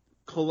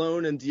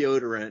cologne and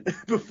deodorant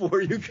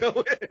before you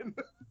go in.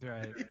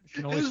 Right. You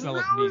can only smell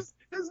his meat.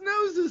 His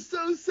nose is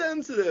so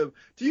sensitive.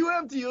 Do you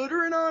have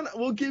deodorant on?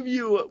 We'll give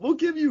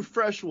you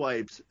fresh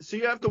wipes. So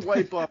you have to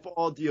wipe off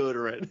all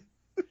deodorant.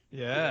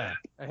 Yeah.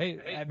 Hey,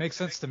 that makes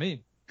sense to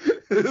me.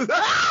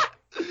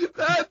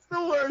 That's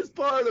the worst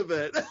part of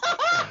it.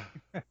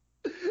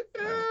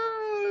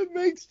 It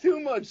makes too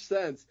much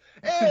sense.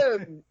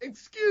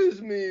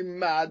 Excuse me,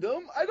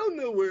 madam. I don't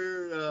know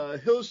where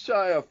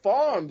Hillshire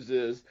Farms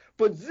is,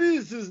 but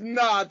this is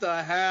not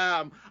a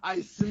ham.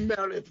 I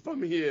smell it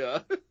from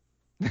here.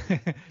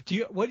 Do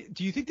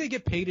you think they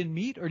get paid in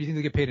meat, or do you think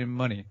they get paid in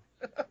money?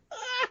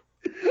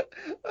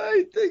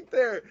 I think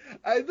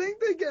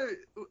they get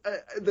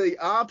the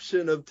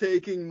option of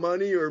taking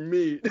money or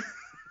meat.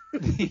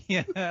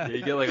 Yeah,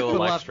 you get like a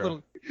little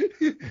extra.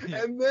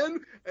 And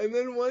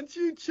then once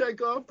you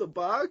check off the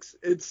box,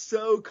 it's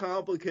so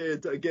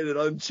complicated to get it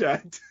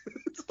unchecked.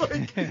 It's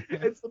like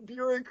it's a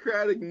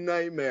bureaucratic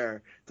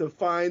nightmare to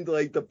find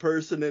like the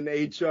person in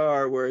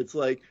HR where it's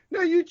like, no,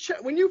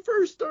 when you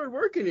first started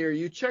working here,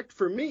 you checked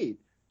for meat.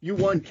 You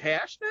want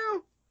cash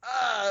now?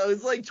 it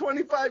was like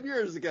 25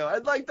 years ago.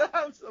 I'd like to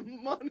have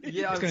some money.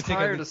 Yeah, I'm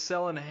tired of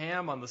selling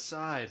ham on the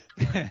side.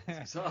 It's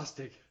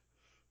exhausting.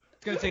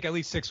 It's going to take at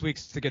least 6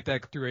 weeks to get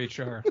that through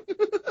HR.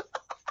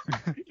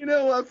 You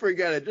know what?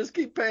 Forget it. Just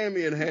keep paying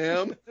me in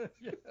ham.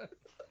 Yeah.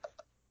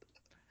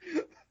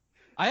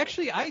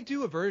 I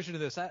do a version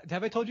of this.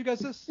 Have I told you guys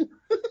this?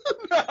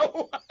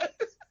 No.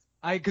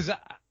 Because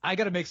I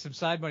got to make some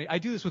side money. I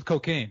do this with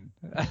cocaine.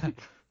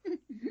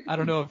 I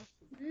don't know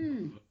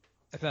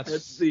if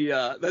that's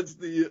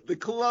the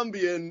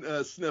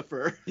Colombian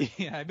sniffer.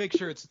 Yeah, I make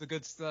sure it's the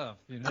good stuff.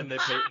 You know? And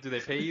do they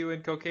pay you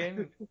in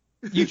cocaine?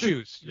 You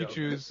choose. You Yeah.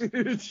 choose.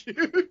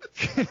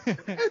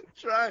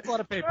 Trying A lot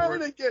of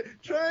paperwork.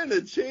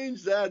 to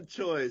change that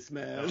choice,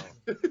 man.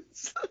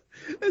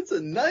 It's a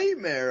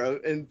nightmare,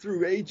 and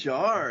through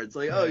HR, it's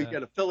like, oh, you got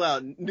to fill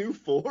out new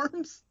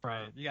forms.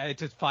 Right. Yeah, I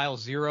just file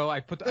 0.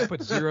 I put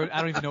 0. I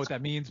don't even know what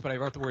that means, but I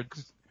wrote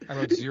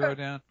 0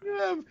 down. You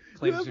have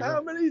Claim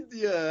how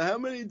 0.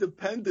 many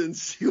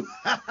dependents you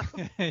have?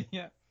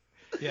 Yeah.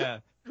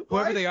 Yeah.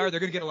 Whoever they are, they're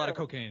gonna get a lot of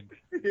cocaine.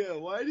 Yeah,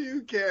 why do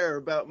you care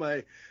about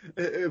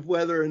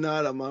whether or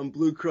not I'm on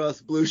Blue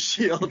Cross Blue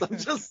Shield? I'm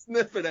just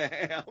sniffing a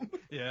ham.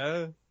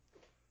 Yeah.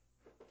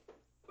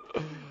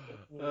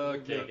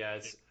 Okay,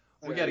 guys,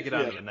 we got to get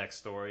on to the next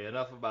story.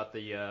 Enough about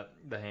the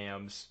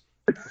hams.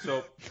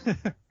 So,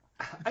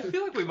 I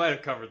feel like we might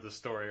have covered this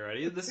story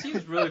already. This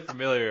seems really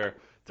familiar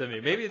to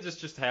me. Maybe it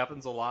just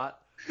happens a lot,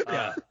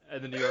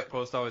 and the New York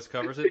Post always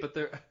covers it. But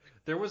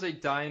there was a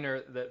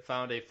diner that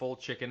found a full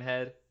chicken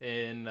head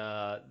in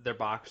their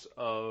box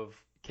of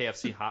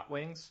KFC hot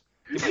wings.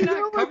 Did we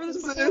not cover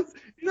this before?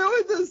 You know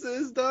what this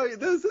is, dog?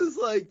 This is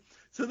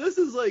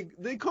like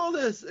they call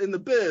this in the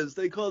biz,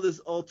 they call this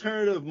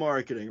alternative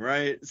marketing,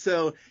 right?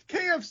 So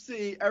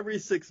KFC every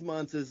 6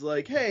 months is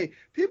like, hey,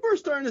 people are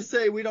starting to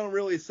say we don't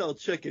really sell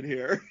chicken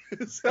here.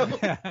 so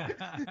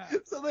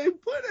they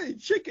put a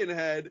chicken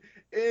head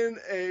in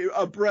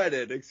a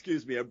breaded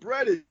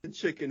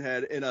chicken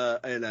head in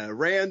a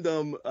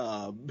random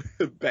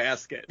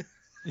basket.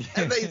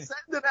 And they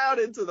send it out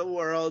into the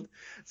world.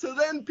 So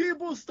then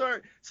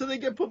so they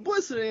get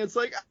publicity, and it's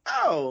like,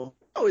 oh,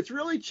 it's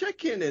really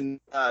chicken in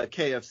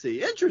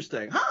KFC.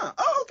 Interesting, huh?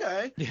 Oh,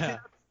 okay. Yeah.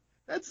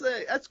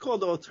 That's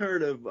called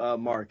alternative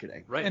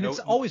marketing. Right. And it's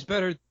always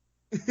better.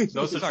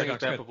 No such Sorry, thing as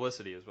Doc, bad go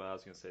publicity is what I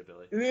was going to say,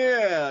 Billy.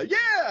 Yeah,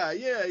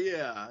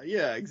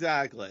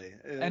 exactly.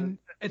 And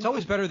it's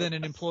always better than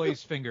an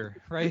employee's finger,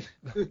 right?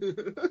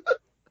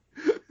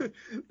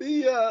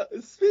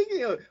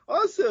 Speaking of,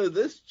 also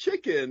this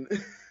chicken,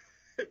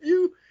 if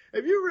you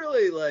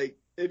really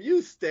if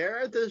you stare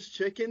at this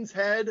chicken's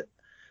head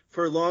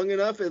for long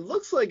enough, it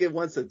looks like it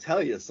wants to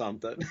tell you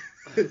something.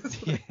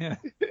 Yeah.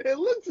 It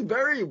looks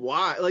very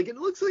wise, it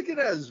looks like it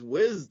has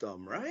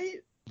wisdom, right?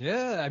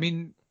 Yeah, I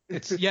mean,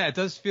 it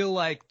does feel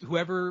like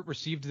whoever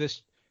received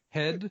this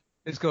head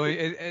is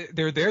going.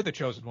 They're the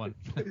chosen one.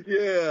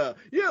 Yeah,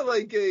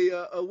 like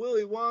a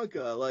Willy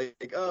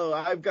Wonka, oh,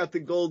 I've got the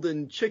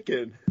golden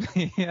chicken.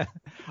 Yeah,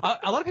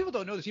 a lot of people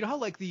don't know this. You know how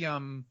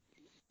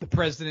the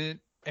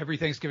president every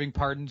Thanksgiving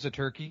pardons a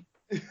turkey?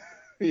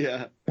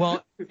 Yeah.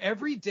 Well,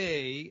 every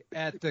day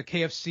at the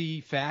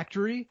KFC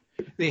factory,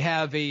 they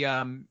have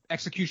a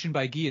execution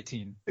by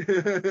guillotine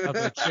of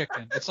a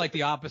chicken. It's like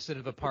the opposite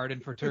of a pardon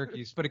for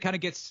turkeys, but it kind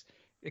of gets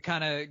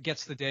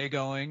the day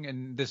going.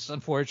 And this,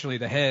 unfortunately,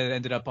 the head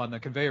ended up on the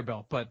conveyor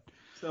belt. But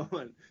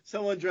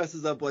someone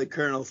dresses up like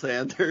Colonel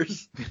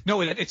Sanders.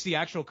 No, it's the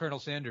actual Colonel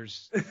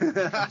Sanders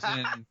comes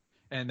in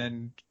and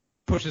then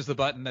pushes the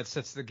button that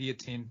sets the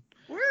guillotine.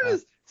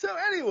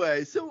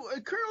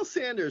 Colonel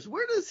Sanders,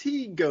 where does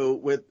he go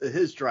with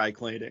his dry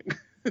cleaning?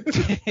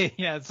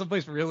 Yeah, it's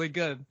someplace really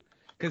good,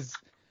 because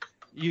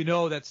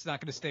that's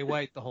not going to stay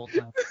white the whole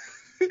time.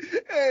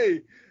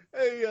 Hey,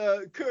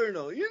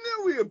 Colonel,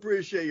 we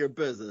appreciate your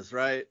business,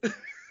 right?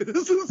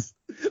 This is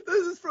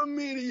from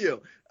me to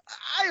you.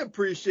 I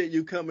appreciate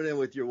you coming in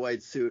with your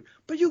white suit,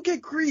 but you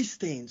get grease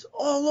stains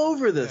all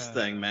over this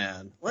thing,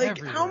 man.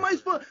 Everywhere. How am I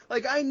supposed?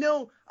 I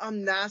know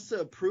I'm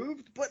NASA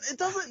approved, but it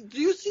doesn't. Do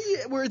you see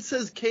where it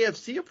says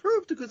KFC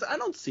approved? Because I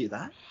don't see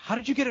that. How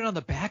did you get it on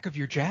the back of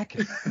your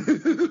jacket?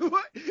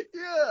 What?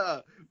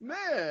 Yeah,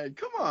 man,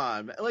 come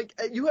on.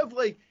 You have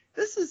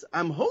this is.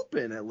 I'm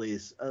hoping at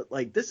least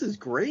this is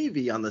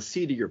gravy on the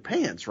seat of your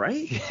pants,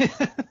 right?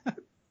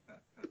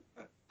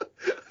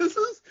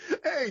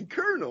 Hey,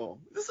 Colonel,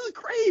 this is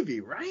gravy,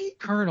 right?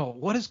 Colonel,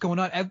 what is going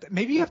on?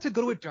 Maybe you have to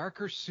go to a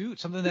darker suit,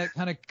 something that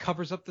kind of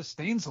covers up the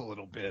stains a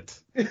little bit.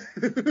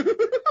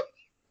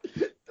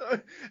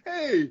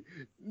 Hey,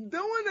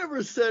 no one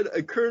ever said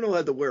a colonel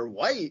had to wear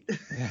white.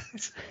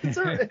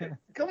 Yeah.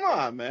 Come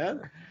on,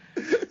 man.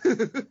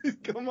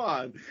 Come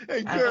on.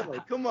 Hey, Colonel,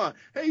 come on.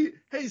 Hey,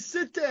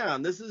 sit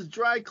down. This is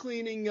dry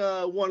cleaning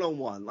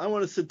 101. I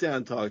want to sit down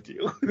and talk to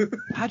you.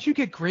 How'd you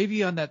get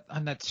gravy on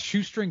that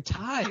shoestring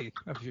tie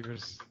of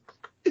yours?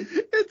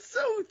 It's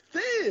so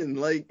thin.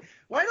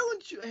 Why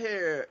don't you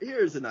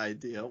here's an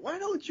idea. Why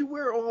don't you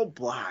wear all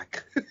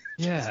black?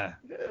 Yeah.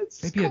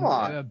 Maybe come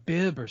on. A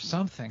bib or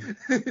something.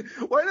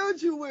 Why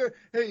don't you wear,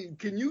 hey,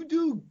 can you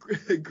do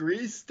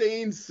grease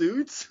stained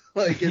suits?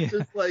 Like it's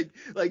just like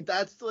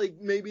that's like,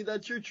 maybe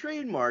that's your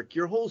trademark.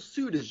 Your whole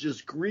suit is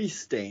just grease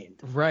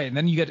stained. Right. And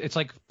then it's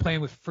like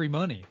playing with free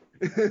money.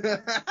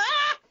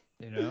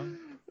 You know?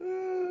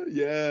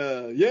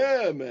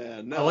 Yeah,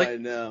 man. No, I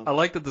know. I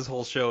like that this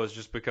whole show has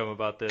just become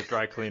about the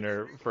dry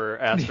cleaner for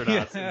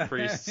astronauts and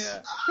priests.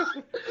 Yeah.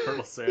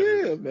 Colonel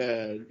Sanders. Yeah,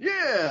 man.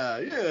 Yeah.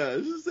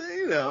 It's just,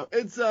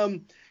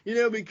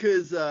 it's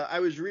because I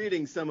was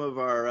reading some of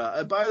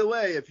our. By the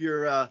way, if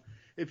you're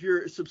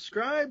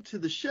subscribed to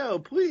the show,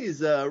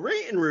 please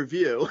rate and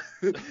review.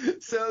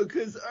 So,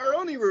 because our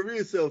only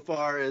review so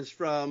far is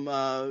from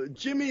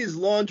Jimmy's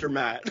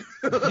Laundromat.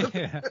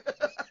 Yeah.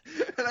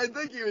 And I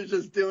think he was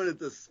just doing it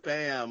to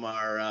spam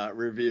our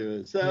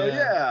reviews. So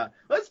yeah,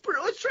 let's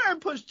try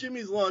and push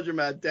Jimmy's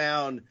Laundromat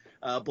down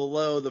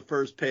below the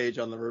first page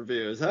on the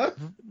reviews, huh?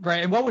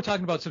 Right. And while we're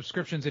talking about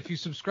subscriptions, if you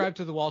subscribe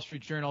to the Wall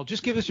Street Journal,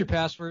 just give us your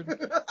password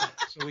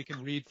so we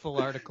can read full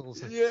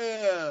articles.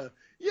 Yeah.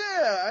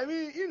 I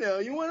mean,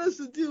 you want us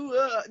to do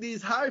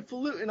these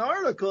highfalutin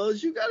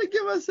articles, you got to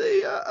give us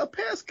a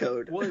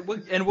passcode.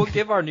 We'll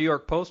give our New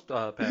York Post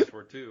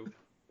password too.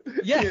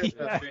 Yeah,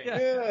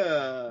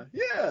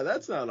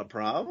 that's not a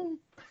problem.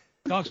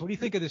 Dogs, what do you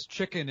think of this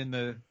chicken in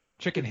the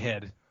chicken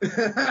head?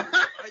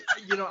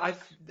 I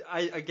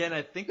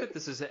think that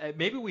this is,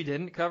 maybe we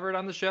didn't cover it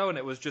on the show and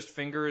it was just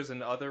fingers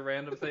and other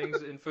random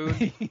things in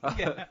food.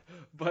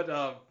 But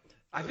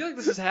I feel like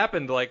this has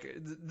happened. Like,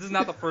 this is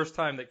not the first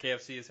time that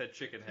KFC has had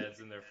chicken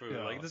heads in their food.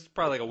 No. Like, this is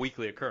probably like a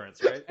weekly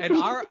occurrence, right?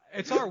 And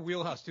it's our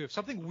wheelhouse too. If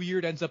something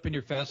weird ends up in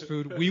your fast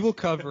food, we will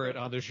cover it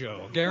on the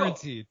show,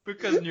 guaranteed. Well,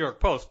 because New York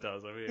Post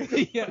does. I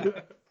mean, yeah.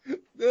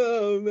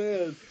 Oh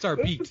man, it's our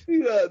beat.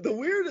 The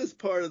weirdest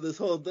part of this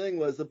whole thing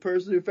was the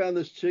person who found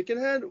this chicken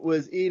head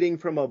was eating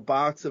from a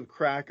box of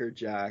Cracker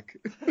Jack.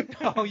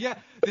 Oh yeah,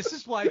 this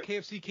is why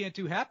KFC can't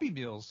do Happy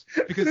Meals,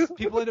 because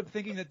people end up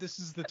thinking that this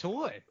is the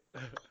toy.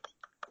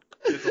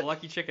 It's a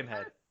lucky chicken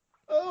head.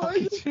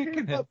 I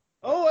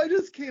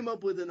just came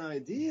up with an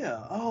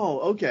idea. Oh,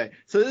 okay.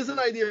 So this is an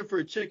idea for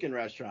a chicken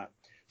restaurant.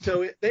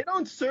 So they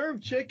don't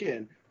serve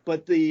chicken,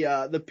 but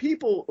the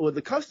people or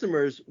the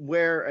customers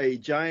wear a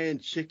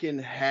giant chicken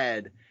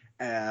head.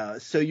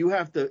 So you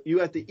have to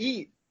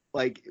eat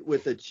like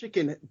with a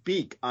chicken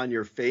beak on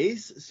your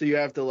face. So you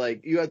have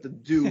to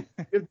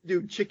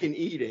do chicken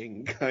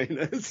eating kind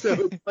of. So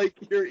it's like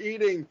you're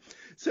eating.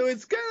 So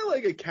it's kind of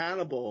like a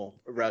cannibal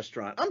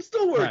restaurant. I'm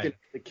still working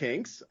the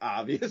kinks,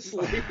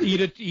 obviously.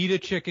 Eat a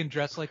chicken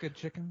dressed like a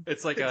chicken.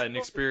 It's like an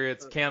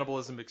experience,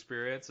 cannibalism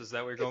experience. Is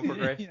that what you're going for,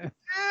 Gray?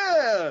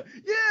 Yeah,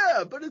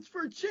 but it's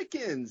for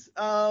chickens.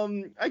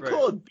 I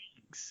call it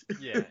beaks.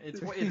 Yeah,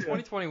 it's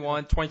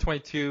 2021,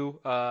 2022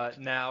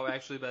 now.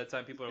 Actually, by the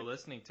time people are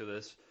listening to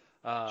this.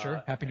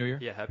 Sure. Happy New Year.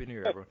 Yeah, Happy New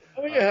Year, everyone.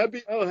 Oh yeah,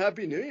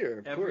 Happy New Year.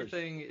 Of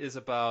everything course. Is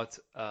about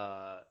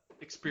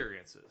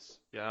experiences.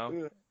 You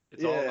know.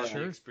 It's all about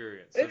the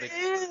experience. So it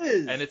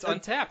is. And it's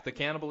untapped. The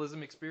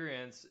cannibalism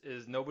experience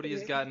is nobody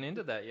has gotten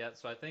into that yet.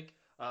 So I think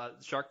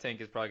Shark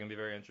Tank is probably going to be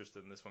very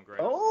interested in this one,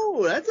 Greg.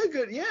 Oh, that's a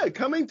good,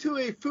 coming to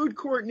a food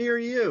court near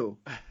you.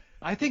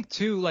 I think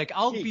too, like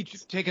I'll be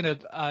taking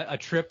a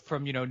trip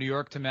from, New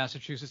York to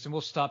Massachusetts and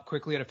we'll stop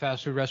quickly at a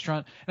fast food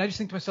restaurant. And I just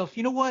think to myself,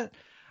 you know what?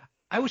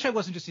 I wish I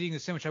wasn't just eating the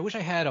sandwich. I wish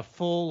I had a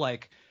full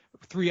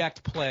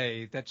 3-act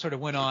play that sort of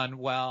went on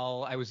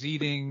while I was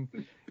eating.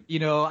 Who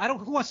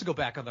wants to go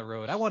back on the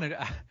road? I want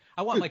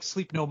like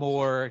Sleep No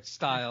More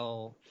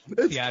style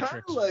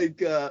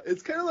theatrics.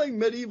 It's kind of like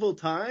medieval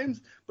times,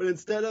 but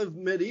instead of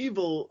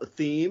medieval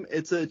theme,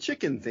 it's a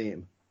chicken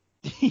theme.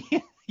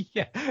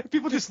 Yeah.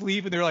 People just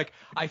leave and they're like,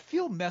 I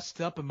feel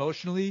messed up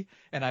emotionally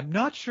and I'm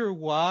not sure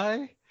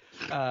why.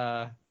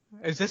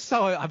 Is this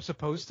how I'm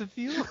supposed to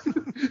feel?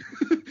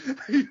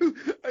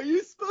 Are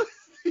you supposed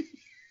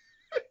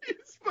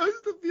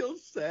to feel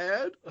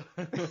sad?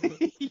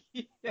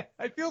 Yeah,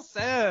 I feel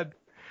sad.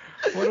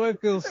 What do I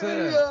feel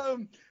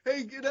sad?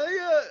 Hey, can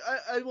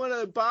I want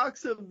a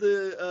box of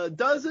the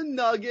dozen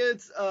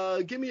nuggets.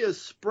 Give me a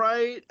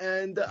Sprite,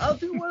 and I'll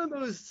do one of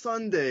those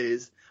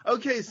sundaes.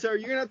 Okay, sir,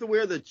 you're gonna have to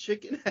wear the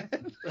chicken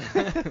head.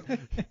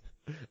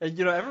 And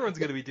everyone's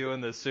gonna be doing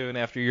this soon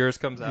after yours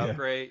comes out. Yeah.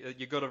 Great.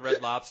 You go to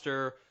Red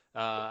Lobster.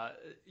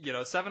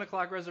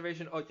 7:00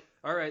 reservation. Oh,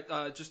 all right.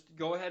 Just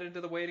go ahead into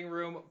the waiting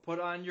room,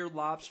 put on your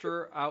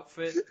lobster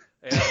outfit,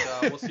 and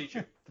we'll seat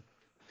you.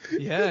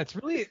 Yeah, it's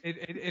really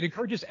it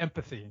encourages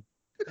empathy.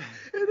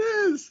 It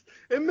is.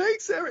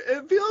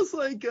 It feels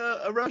like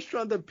a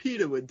restaurant that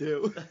PETA would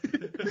do.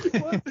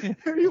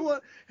 Here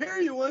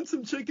you want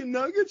some chicken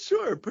nuggets?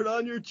 Sure. Put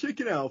on your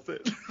chicken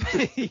outfit.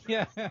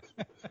 Yeah.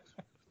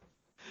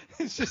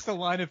 It's just a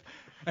line of.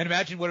 And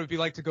imagine what it would be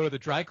like to go to the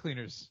dry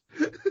cleaners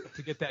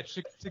to get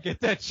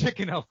that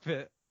chicken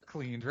outfit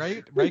cleaned,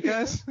 right? Right,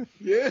 guys?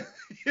 Yeah,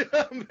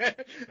 man.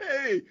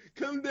 Hey,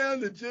 come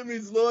down to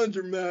Jimmy's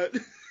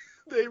Laundromat.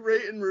 They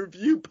rate and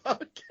review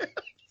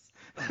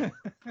podcasts.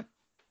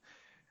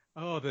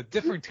 Oh, the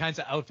different kinds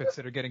of outfits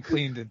that are getting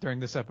cleaned during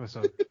this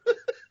episode.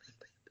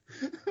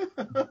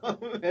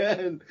 Oh,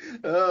 man.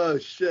 Oh,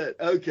 shit.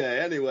 Okay,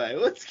 anyway,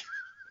 let's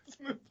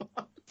move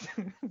on.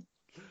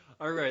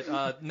 All right,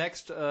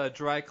 next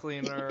dry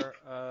cleaner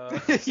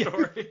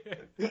story.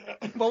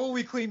 What will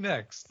we clean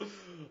next?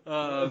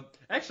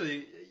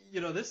 Actually,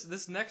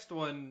 this next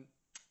one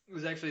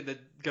is actually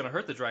going to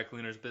hurt the dry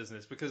cleaner's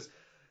business because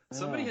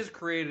somebody has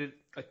created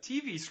a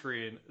TV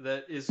screen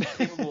that is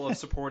capable of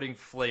supporting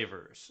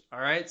flavors. All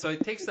right, so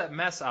it takes that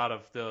mess out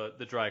of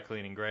the dry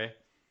cleaning, Gray.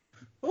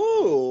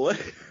 Ooh,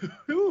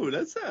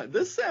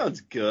 this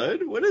sounds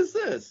good. What is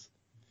this?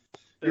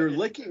 You're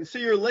licking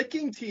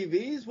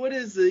TVs?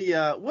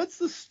 What's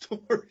the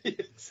story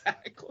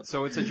exactly?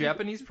 So it's a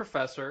Japanese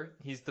professor.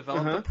 He's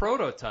developed a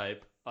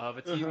prototype of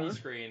a TV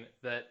screen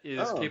that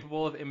is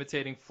capable of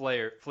imitating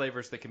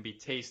flavors that can be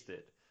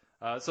tasted.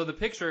 So the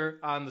picture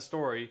on the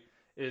story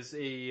is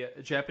a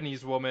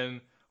Japanese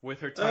woman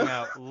with her tongue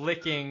out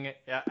licking.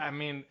 I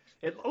mean,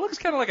 it looks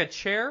kind of like a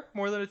chair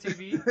more than a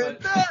TV,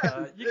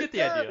 but you get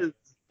the idea.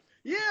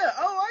 Yeah,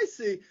 I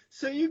see.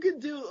 So you could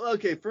do,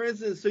 for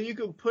instance, so you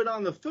could put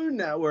on the Food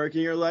Network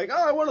and you're like,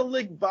 oh, I want to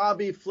lick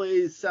Bobby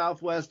Flay's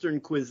Southwestern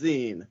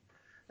cuisine.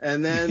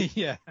 And then,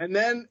 and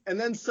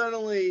then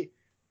suddenly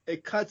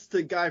it cuts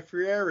to Guy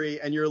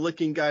Fieri and you're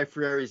licking Guy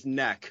Fieri's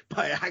neck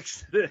by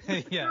accident.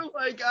 You're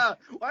like,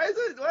 why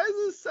does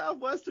this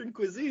Southwestern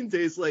cuisine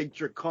taste like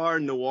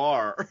Drakkar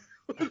Noir?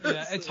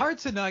 Yeah, it's hard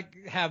to not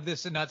have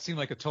this and not seem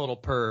like a total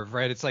perv,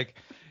 right? It's like,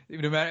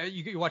 no matter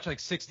you watch like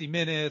 60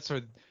 Minutes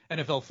or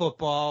NFL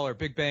football or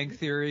Big Bang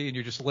Theory and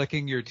you're just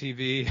licking your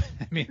TV.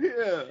 I mean,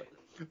 yeah,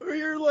 or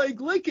you're like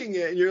licking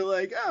it and you're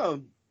like,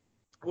 oh,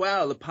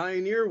 wow, the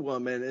Pioneer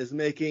Woman is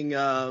making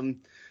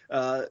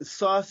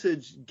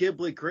sausage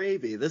giblet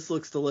gravy. This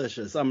looks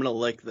delicious. I'm gonna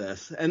lick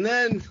this, and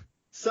then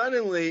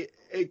suddenly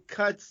it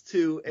cuts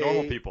to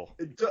normal people.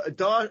 A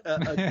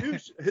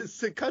douche.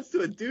 It cuts to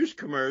a douche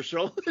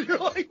commercial. And you're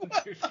like,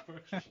 what?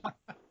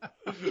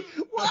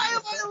 Why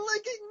am I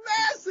licking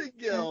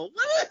Massengill?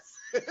 What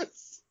is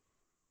this?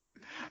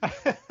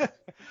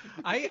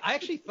 I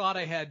actually thought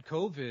I had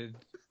COVID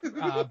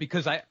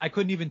because I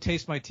couldn't even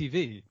taste my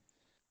TV.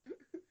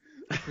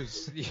 I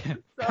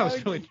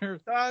was really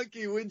nervous.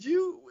 Donkey, would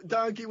you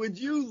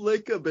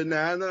lick a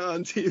banana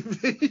on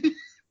TV?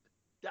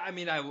 I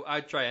mean,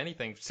 I'd try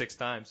anything 6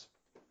 times.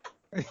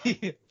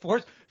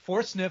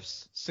 Four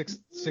sniffs, six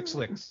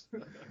licks.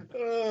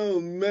 Oh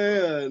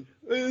man,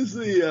 is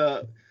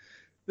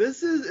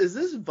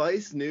this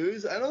Vice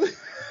News? I don't.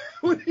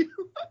 What do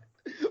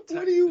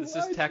you? This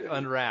is Tech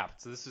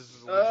Unwrapped. This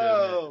is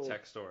legitimate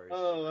tech stories.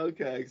 Oh,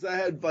 okay. Because I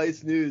had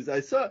Vice News. I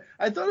thought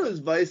it was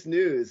Vice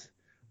News.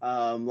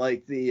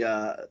 Like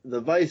the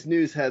Vice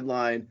News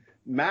headline: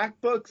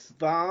 MacBooks,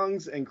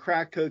 thongs, and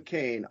crack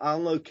cocaine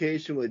on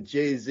location with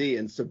Jay-Z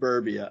in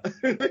Suburbia,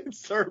 in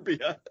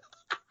Serbia.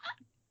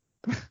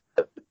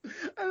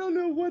 I don't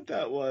know what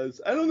that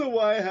was. I don't know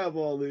why I have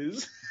all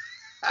these.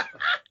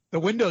 The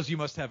windows you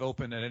must have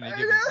open at any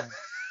given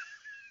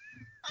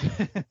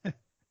time.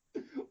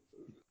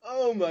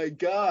 Oh my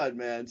God,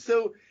 man.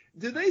 So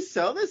do they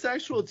sell this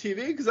actual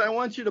TV? Because I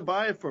want you to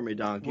buy it for me,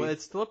 Donkey. Well,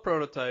 it's still a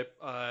prototype.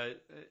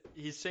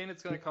 He's saying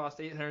it's going to cost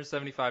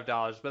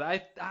 $875, but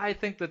I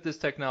think that this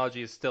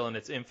technology is still in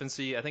its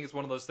infancy. I think it's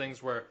one of those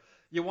things where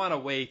you want to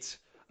wait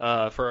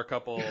for a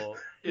couple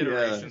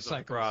iterations of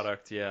the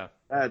product. Yeah,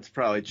 that's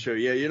probably true.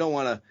 Yeah, you don't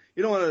want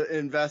to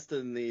invest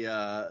in the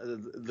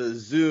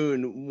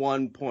Zune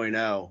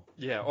 1.0.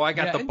 Yeah. Oh, I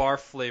got the barf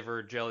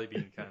flavored jelly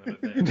bean kind of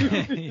a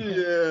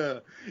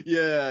thing.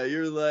 Yeah.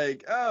 You're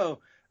like,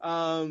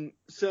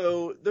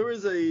 so there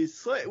was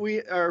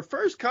our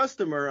first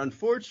customer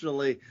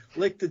unfortunately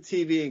licked the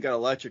TV and got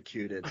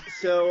electrocuted.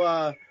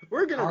 So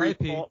we're gonna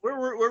recall.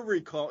 We're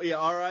recalling. Yeah,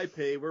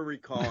 R.I.P. We're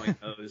recalling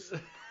those.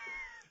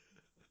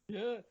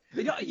 Yeah.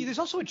 There's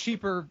also a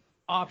cheaper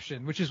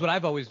option, which is what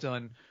I've always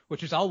done,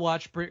 which is I'll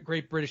watch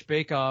Great British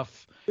Bake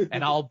Off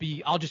and I'll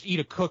just eat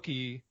a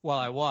cookie while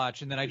I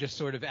watch, and then I just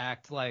sort of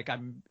act like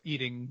I'm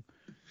eating,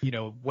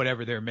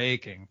 whatever they're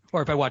making.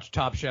 Or if I watch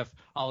Top Chef,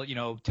 I'll,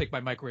 take my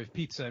microwave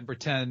pizza and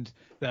pretend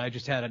that I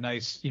just had a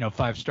nice,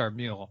 5-star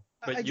meal.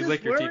 But you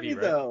lick your TV,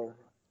 right? Though.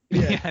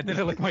 Yeah, then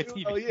I lick my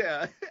TV. Oh,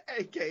 yeah.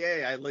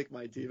 AKA, I lick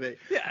my TV.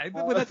 Yeah,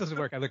 when that doesn't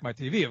work, I lick my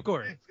TV, of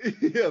course.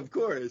 Yeah, of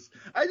course.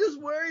 I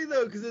just worry,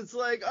 though, because it's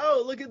like,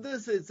 oh, look at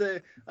this. It's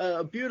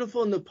a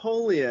beautiful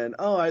Napoleon.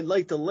 Oh, I'd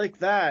like to lick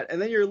that.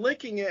 And then you're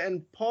licking it,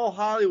 and Paul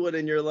Hollywood,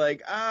 and you're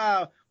like,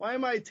 why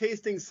am I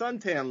tasting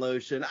suntan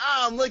lotion?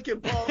 I'm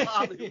licking Paul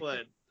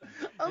Hollywood.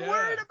 I'm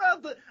worried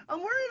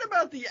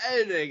about the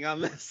editing on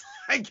this.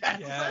 I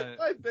guess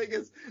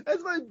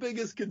that's my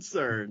biggest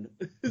concern.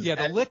 Yeah,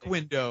 the lick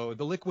window,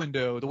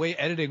 the way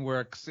editing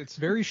works, it's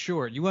very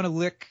short. You want to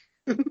lick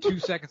 2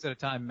 seconds at a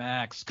time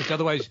max, because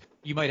otherwise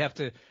you might have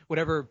to,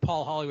 whatever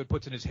Paul Hollywood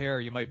puts in his hair,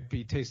 you might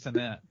be tasting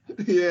that.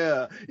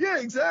 Yeah,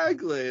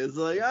 exactly. It's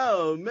like,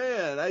 oh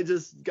man, I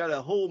just got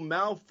a whole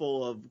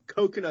mouthful of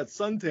coconut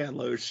suntan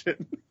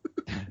lotion.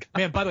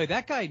 Man, by the way,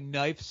 that guy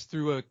knifes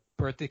through a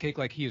birthday cake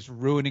like he is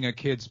ruining a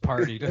kid's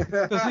party.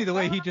 Doesn't he? The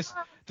way he just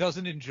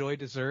doesn't enjoy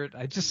dessert.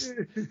 He's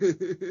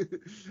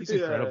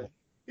incredible.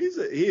 He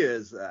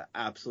is an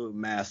absolute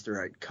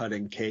master at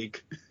cutting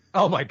cake.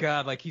 Oh my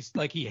God! Like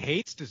he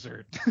hates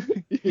dessert.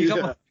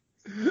 Yeah.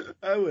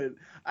 I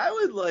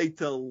would like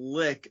to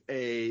lick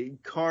a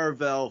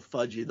Carvel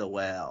Fudgy the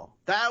Whale.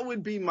 I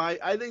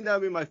think that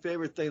would be my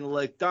favorite thing to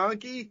lick.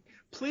 Donkey,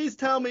 please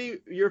tell me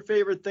your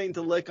favorite thing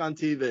to lick on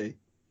TV.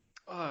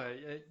 I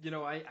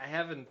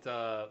haven't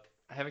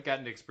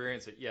gotten to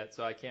experience it yet,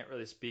 so I can't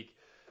really speak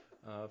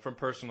from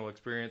personal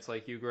experience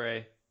like you,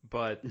 Gray.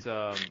 But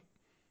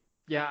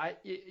I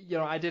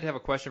did have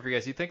a question for you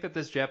guys. You think that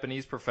this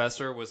Japanese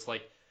professor was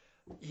like,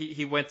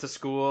 he went to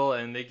school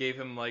and they gave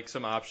him like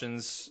some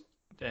options,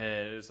 and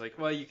it was like,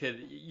 well,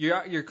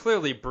 you're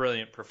clearly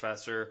brilliant,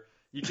 professor.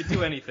 You could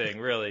do anything,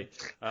 really.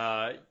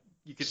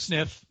 You could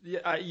sniff.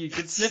 Yeah, you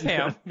could sniff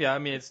ham. Yeah, I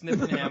mean, it's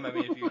sniffing ham. I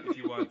mean, if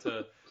you want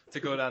to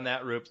go down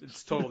that route,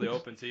 it's totally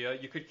open to you.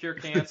 You could cure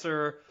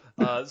cancer,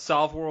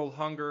 solve world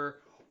hunger,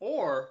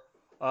 or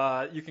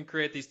you can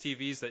create these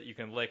TVs that you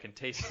can lick and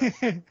taste.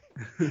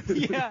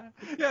 Yeah,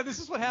 this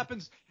is what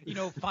happens.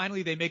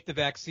 Finally they make the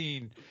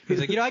vaccine. He's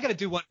like, I got to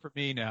do one for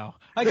me now.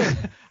 I got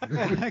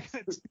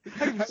do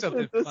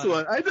something.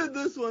 I did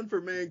this one for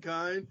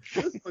mankind.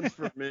 This one's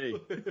for me.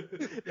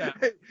 Yeah.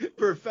 Hey,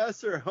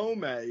 Professor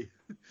Home.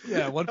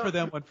 Yeah, one for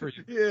them, one for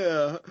you.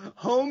 Yeah,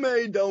 Home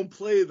don't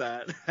play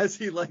that, as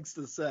he likes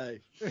to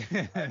say.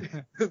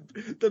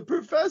 The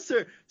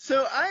professor.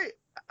 So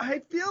I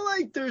feel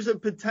like there's a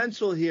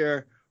potential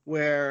here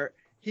where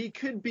he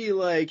could be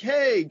like,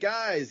 hey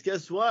guys,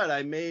 guess what?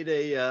 I made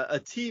a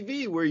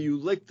TV where you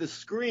lick the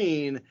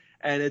screen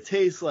and it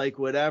tastes like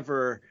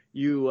whatever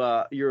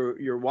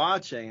you're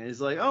watching. And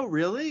he's like, oh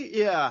really?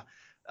 Yeah.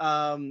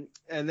 And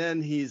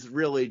then he's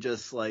really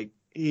just like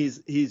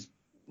he's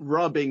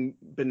rubbing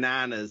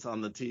bananas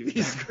on the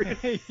TV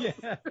screen.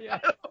 Yeah.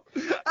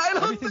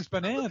 Everything's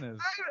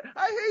bananas.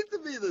 I hate to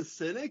be the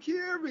cynic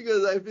here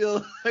because I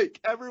feel like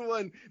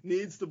everyone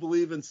needs to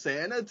believe in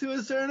Santa to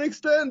a certain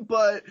extent,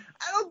 but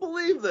I don't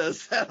believe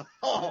this at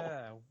all.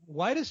 Yeah.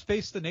 Why does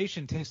Face the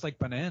Nation taste like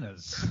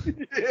bananas?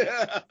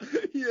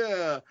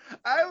 Yeah.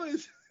 I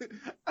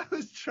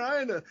was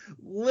trying to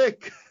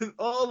lick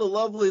all the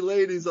lovely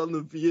ladies on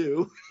The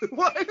View.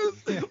 Why does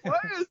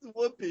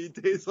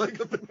Whoopi taste like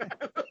a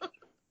banana?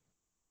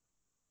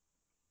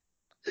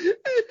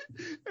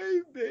 Hey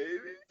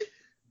baby,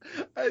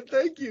 I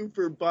thank you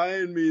for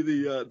buying me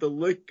the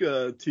Lick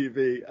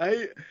TV.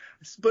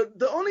 But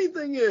the only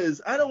thing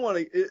is, I don't want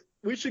to.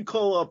 We should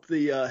call up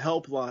the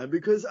helpline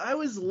because I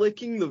was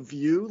licking The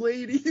View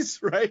ladies,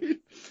 right?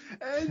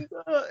 And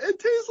it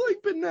tastes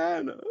like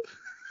banana.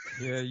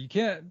 Yeah, you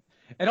can't.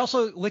 And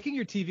also, licking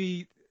your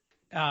TV,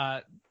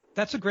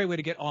 that's a great way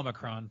to get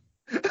Omicron.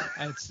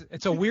 And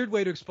it's a weird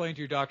way to explain to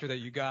your doctor that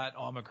you got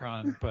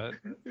Omicron, but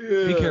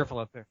be careful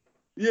out there.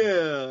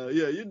 Yeah.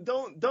 You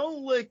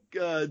don't lick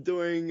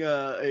during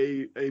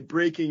a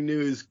breaking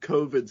news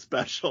COVID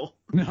special.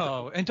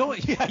 No, and don't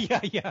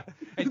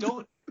and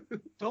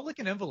don't lick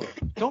an envelope.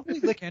 Don't really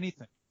lick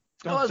anything.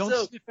 Don't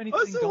sniff anything.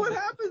 Also, what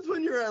happens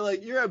when you're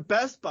at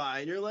Best Buy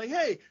and you're like,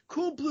 hey,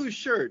 cool blue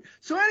shirt.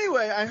 So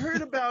anyway, I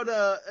heard about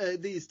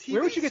these TV.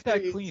 Where would you get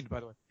screens. that cleaned, by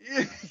the way?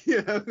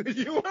 Yeah.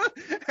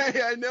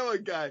 Hey, I know a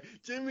guy,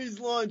 Jimmy's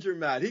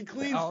Laundromat. He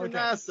cleans for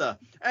NASA.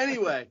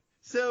 Anyway.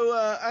 So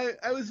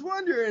I was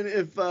wondering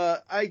if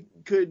I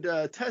could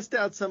test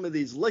out some of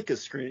these Licka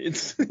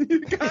screens.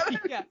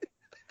 Yeah.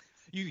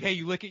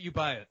 You lick it, you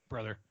buy it,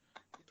 brother.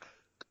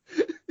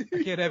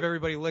 I can't have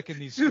everybody licking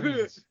these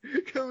screens.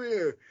 Come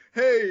here.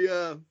 Hey,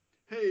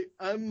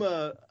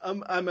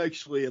 I'm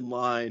actually in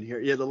line here.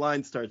 Yeah, the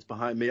line starts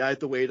behind me. I have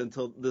to wait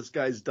until this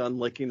guy's done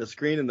licking the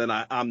screen, and then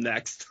I'm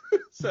next.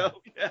 So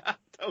yeah,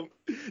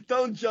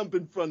 don't jump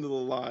in front of the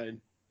line.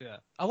 Yeah.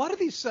 A lot of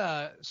these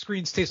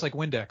screens taste like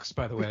Windex,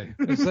 by the way.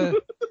 Is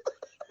that...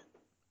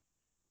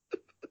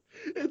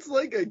 It's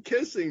like a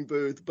kissing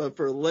booth, but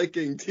for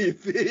licking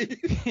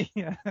TV.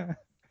 Yeah.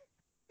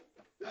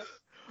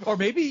 Or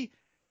maybe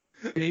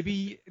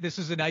this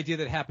is an idea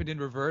that happened in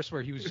reverse,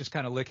 where he was just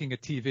kind of licking a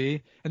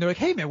TV, and they're like,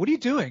 "Hey, man, what are you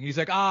doing?" And he's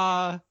like,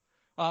 I'm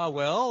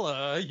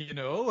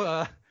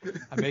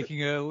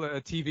making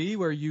a TV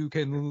where you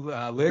can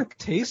lick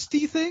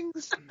tasty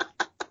things.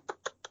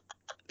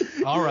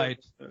 All right,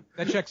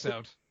 that checks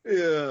out.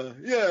 Yeah,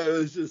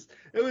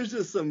 it was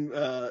just some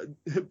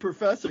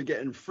professor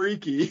getting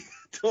freaky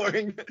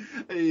during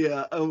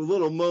a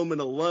little moment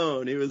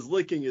alone. He was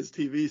licking his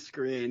TV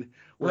screen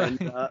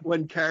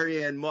when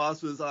Carrie Ann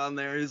Moss was on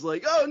there. He's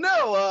like, oh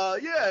no,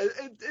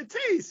 it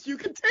tastes. You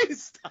can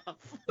taste stuff.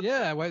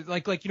 Yeah,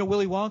 like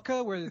Willy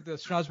Wonka, where the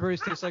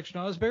schnozberries taste like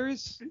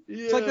schnozberries.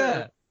 Yeah. It's like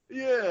that.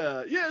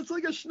 Yeah, it's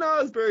like a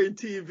schnozberry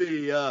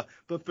TV,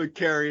 but for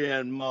Carrie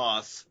Ann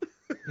Moss.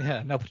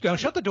 Yeah, no,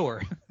 shut the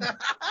door.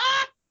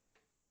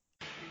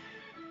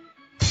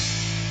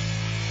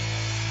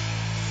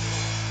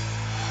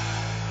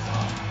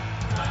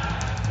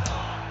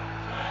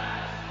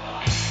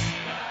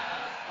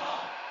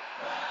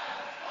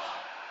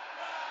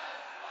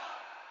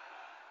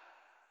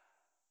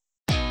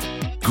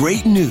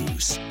 great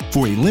news.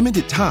 For a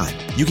limited time,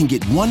 you can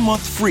get 1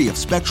 month free of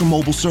Spectrum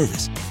Mobile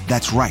service.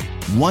 That's right,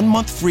 1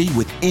 month free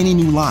with any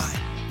new line.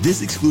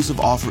 This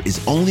exclusive offer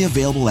is only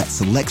available at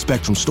select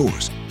Spectrum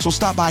stores, so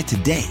stop by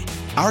today.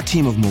 Our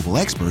team of mobile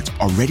experts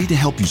are ready to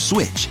help you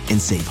switch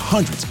and save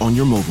hundreds on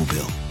your mobile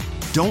bill.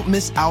 Don't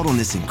miss out on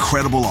this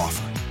incredible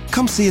offer.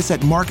 Come see us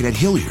at Market at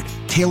Hilliard,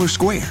 Taylor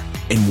Square,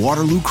 and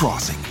Waterloo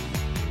Crossing.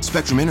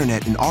 Spectrum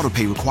Internet and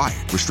autopay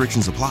required.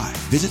 Restrictions apply.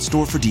 Visit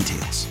store for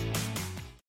details.